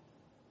happen?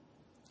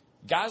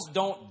 Guys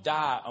don't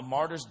die a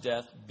martyr's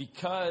death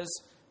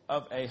because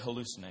of a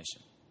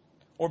hallucination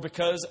or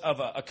because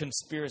of a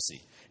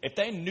conspiracy. If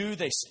they knew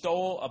they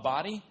stole a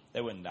body,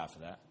 they wouldn't die for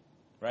that,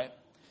 right?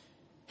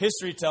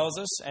 History tells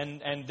us,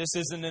 and this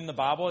isn't in the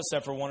Bible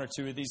except for one or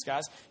two of these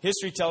guys.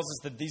 History tells us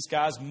that these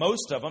guys,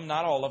 most of them,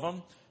 not all of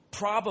them,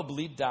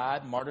 probably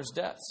died martyrs'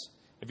 deaths.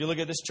 If you look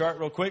at this chart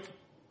real quick,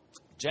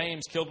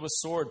 James killed with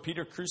sword,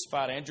 Peter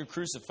crucified, Andrew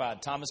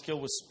crucified, Thomas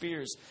killed with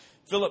spears,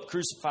 Philip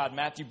crucified,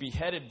 Matthew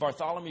beheaded,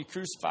 Bartholomew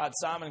crucified,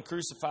 Simon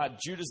crucified,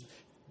 Judas,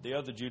 the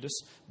other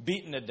Judas,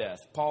 beaten to death,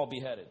 Paul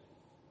beheaded.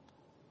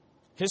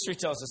 History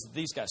tells us that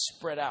these guys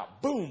spread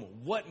out. Boom!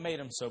 What made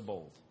them so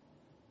bold?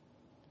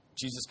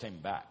 Jesus came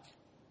back.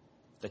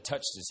 They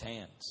touched his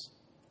hands.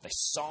 They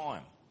saw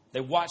him.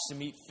 They watched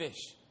him eat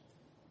fish.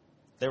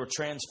 They were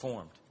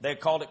transformed. They had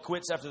called it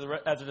quits after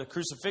the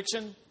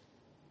crucifixion.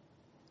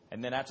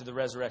 And then after the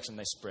resurrection,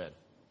 they spread.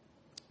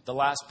 The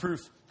last proof,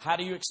 how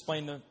do you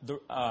explain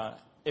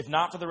if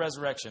not for the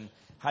resurrection,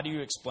 how do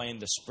you explain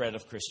the spread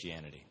of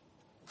Christianity?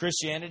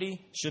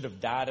 Christianity should have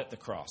died at the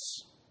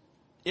cross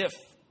if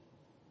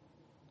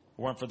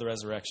it weren't for the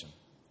resurrection.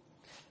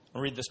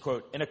 I'll read this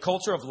quote. In a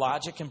culture of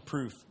logic and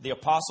proof, the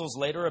apostles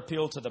later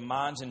appealed to the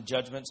minds and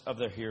judgments of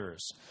their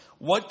hearers.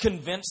 What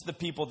convinced the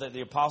people that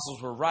the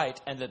apostles were right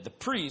and that the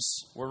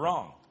priests were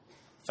wrong?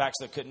 Facts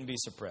that couldn't be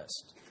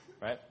suppressed,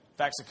 right?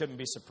 Facts that couldn't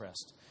be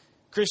suppressed.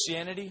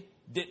 Christianity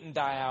didn't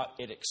die out,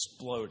 it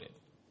exploded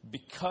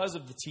because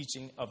of the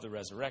teaching of the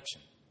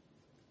resurrection.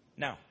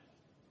 Now,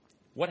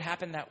 what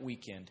happened that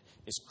weekend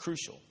is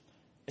crucial,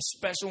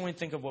 especially when we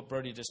think of what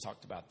Brody just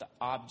talked about, the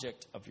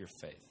object of your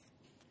faith.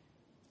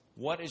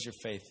 What is your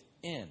faith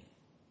in?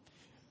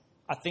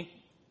 I think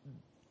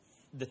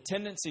the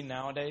tendency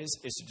nowadays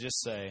is to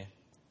just say,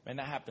 man,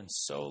 that happened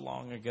so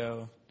long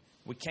ago.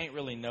 We can't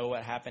really know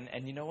what happened.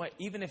 And you know what?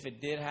 Even if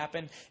it did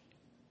happen,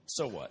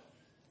 so what?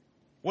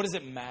 What does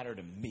it matter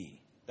to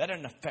me? That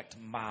doesn't affect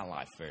my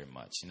life very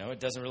much. You know, it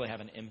doesn't really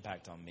have an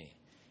impact on me.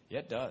 Yeah,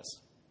 it does.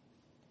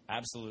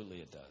 Absolutely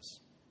it does.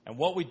 And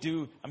what we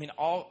do, I mean,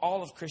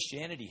 all of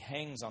Christianity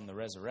hangs on the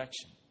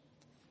resurrection.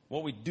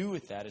 What we do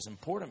with that is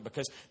important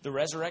because the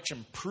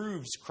resurrection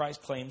proves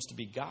Christ claims to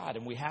be God,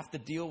 and we have to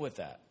deal with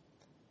that.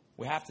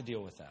 We have to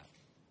deal with that.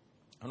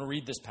 I'm going to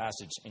read this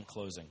passage in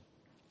closing.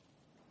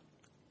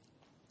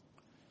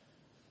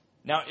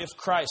 Now, if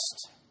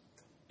Christ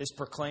is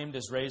proclaimed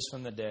as raised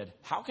from the dead,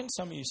 how can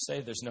some of you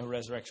say there's no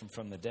resurrection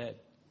from the dead?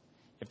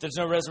 If there's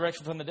no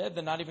resurrection from the dead,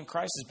 then not even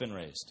Christ has been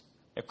raised.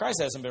 If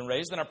Christ hasn't been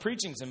raised, then our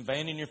preaching's in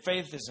vain and your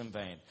faith is in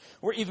vain.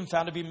 We're even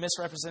found to be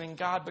misrepresenting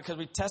God because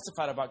we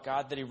testified about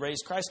God that he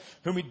raised Christ,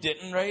 whom he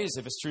didn't raise,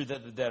 if it's true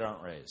that the dead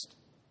aren't raised.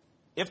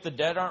 If the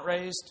dead aren't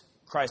raised,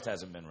 Christ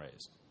hasn't been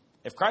raised.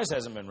 If Christ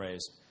hasn't been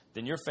raised,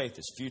 then your faith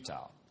is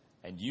futile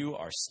and you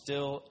are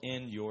still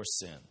in your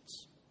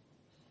sins.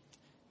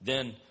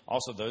 Then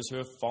also those who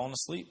have fallen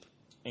asleep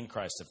in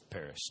Christ have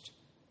perished.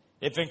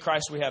 If in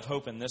Christ we have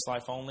hope in this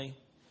life only,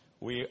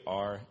 we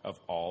are of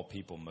all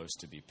people most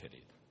to be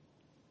pitied.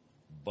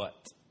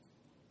 But,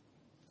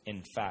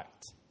 in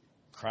fact,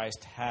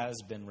 Christ has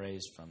been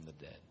raised from the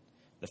dead,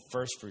 the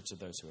first fruits of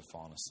those who have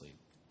fallen asleep.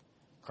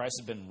 Christ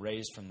has been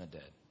raised from the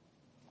dead.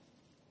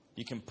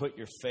 You can put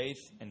your faith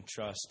and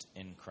trust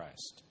in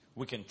Christ.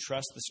 We can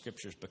trust the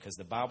Scriptures because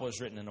the Bible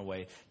is written in a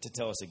way to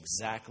tell us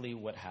exactly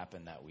what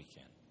happened that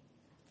weekend.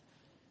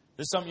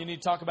 This is something you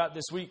need to talk about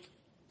this week.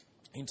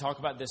 You can talk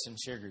about this in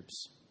share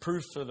groups.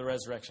 Proof for the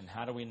resurrection.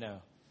 How do we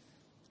know?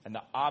 And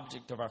the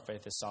object of our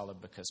faith is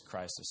solid because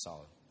Christ is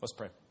solid. Let's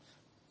pray.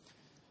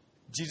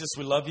 Jesus,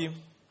 we love you.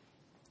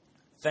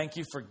 Thank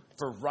you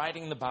for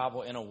writing the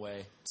Bible in a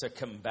way to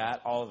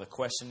combat all of the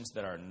questions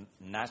that our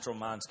natural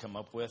minds come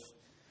up with.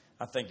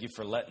 I thank you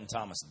for letting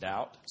Thomas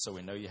doubt so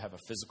we know you have a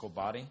physical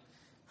body.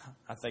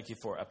 I thank you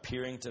for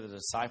appearing to the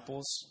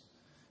disciples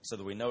so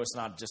that we know it's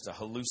not just a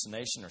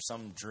hallucination or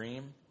some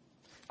dream.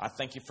 I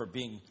thank you for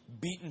being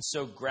beaten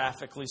so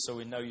graphically so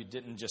we know you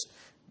didn't just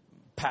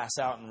pass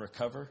out and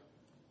recover.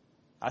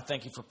 I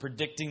thank you for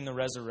predicting the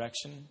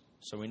resurrection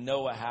so we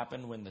know what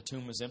happened when the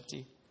tomb was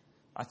empty.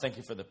 I thank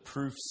you for the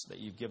proofs that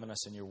you've given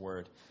us in your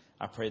word.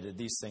 I pray that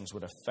these things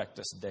would affect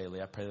us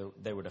daily. I pray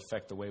that they would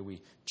affect the way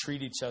we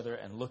treat each other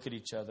and look at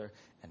each other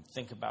and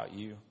think about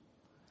you.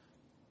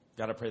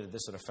 God, I pray that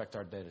this would affect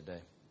our day to day.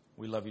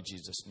 We love you,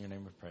 Jesus. In your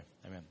name we pray.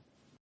 Amen.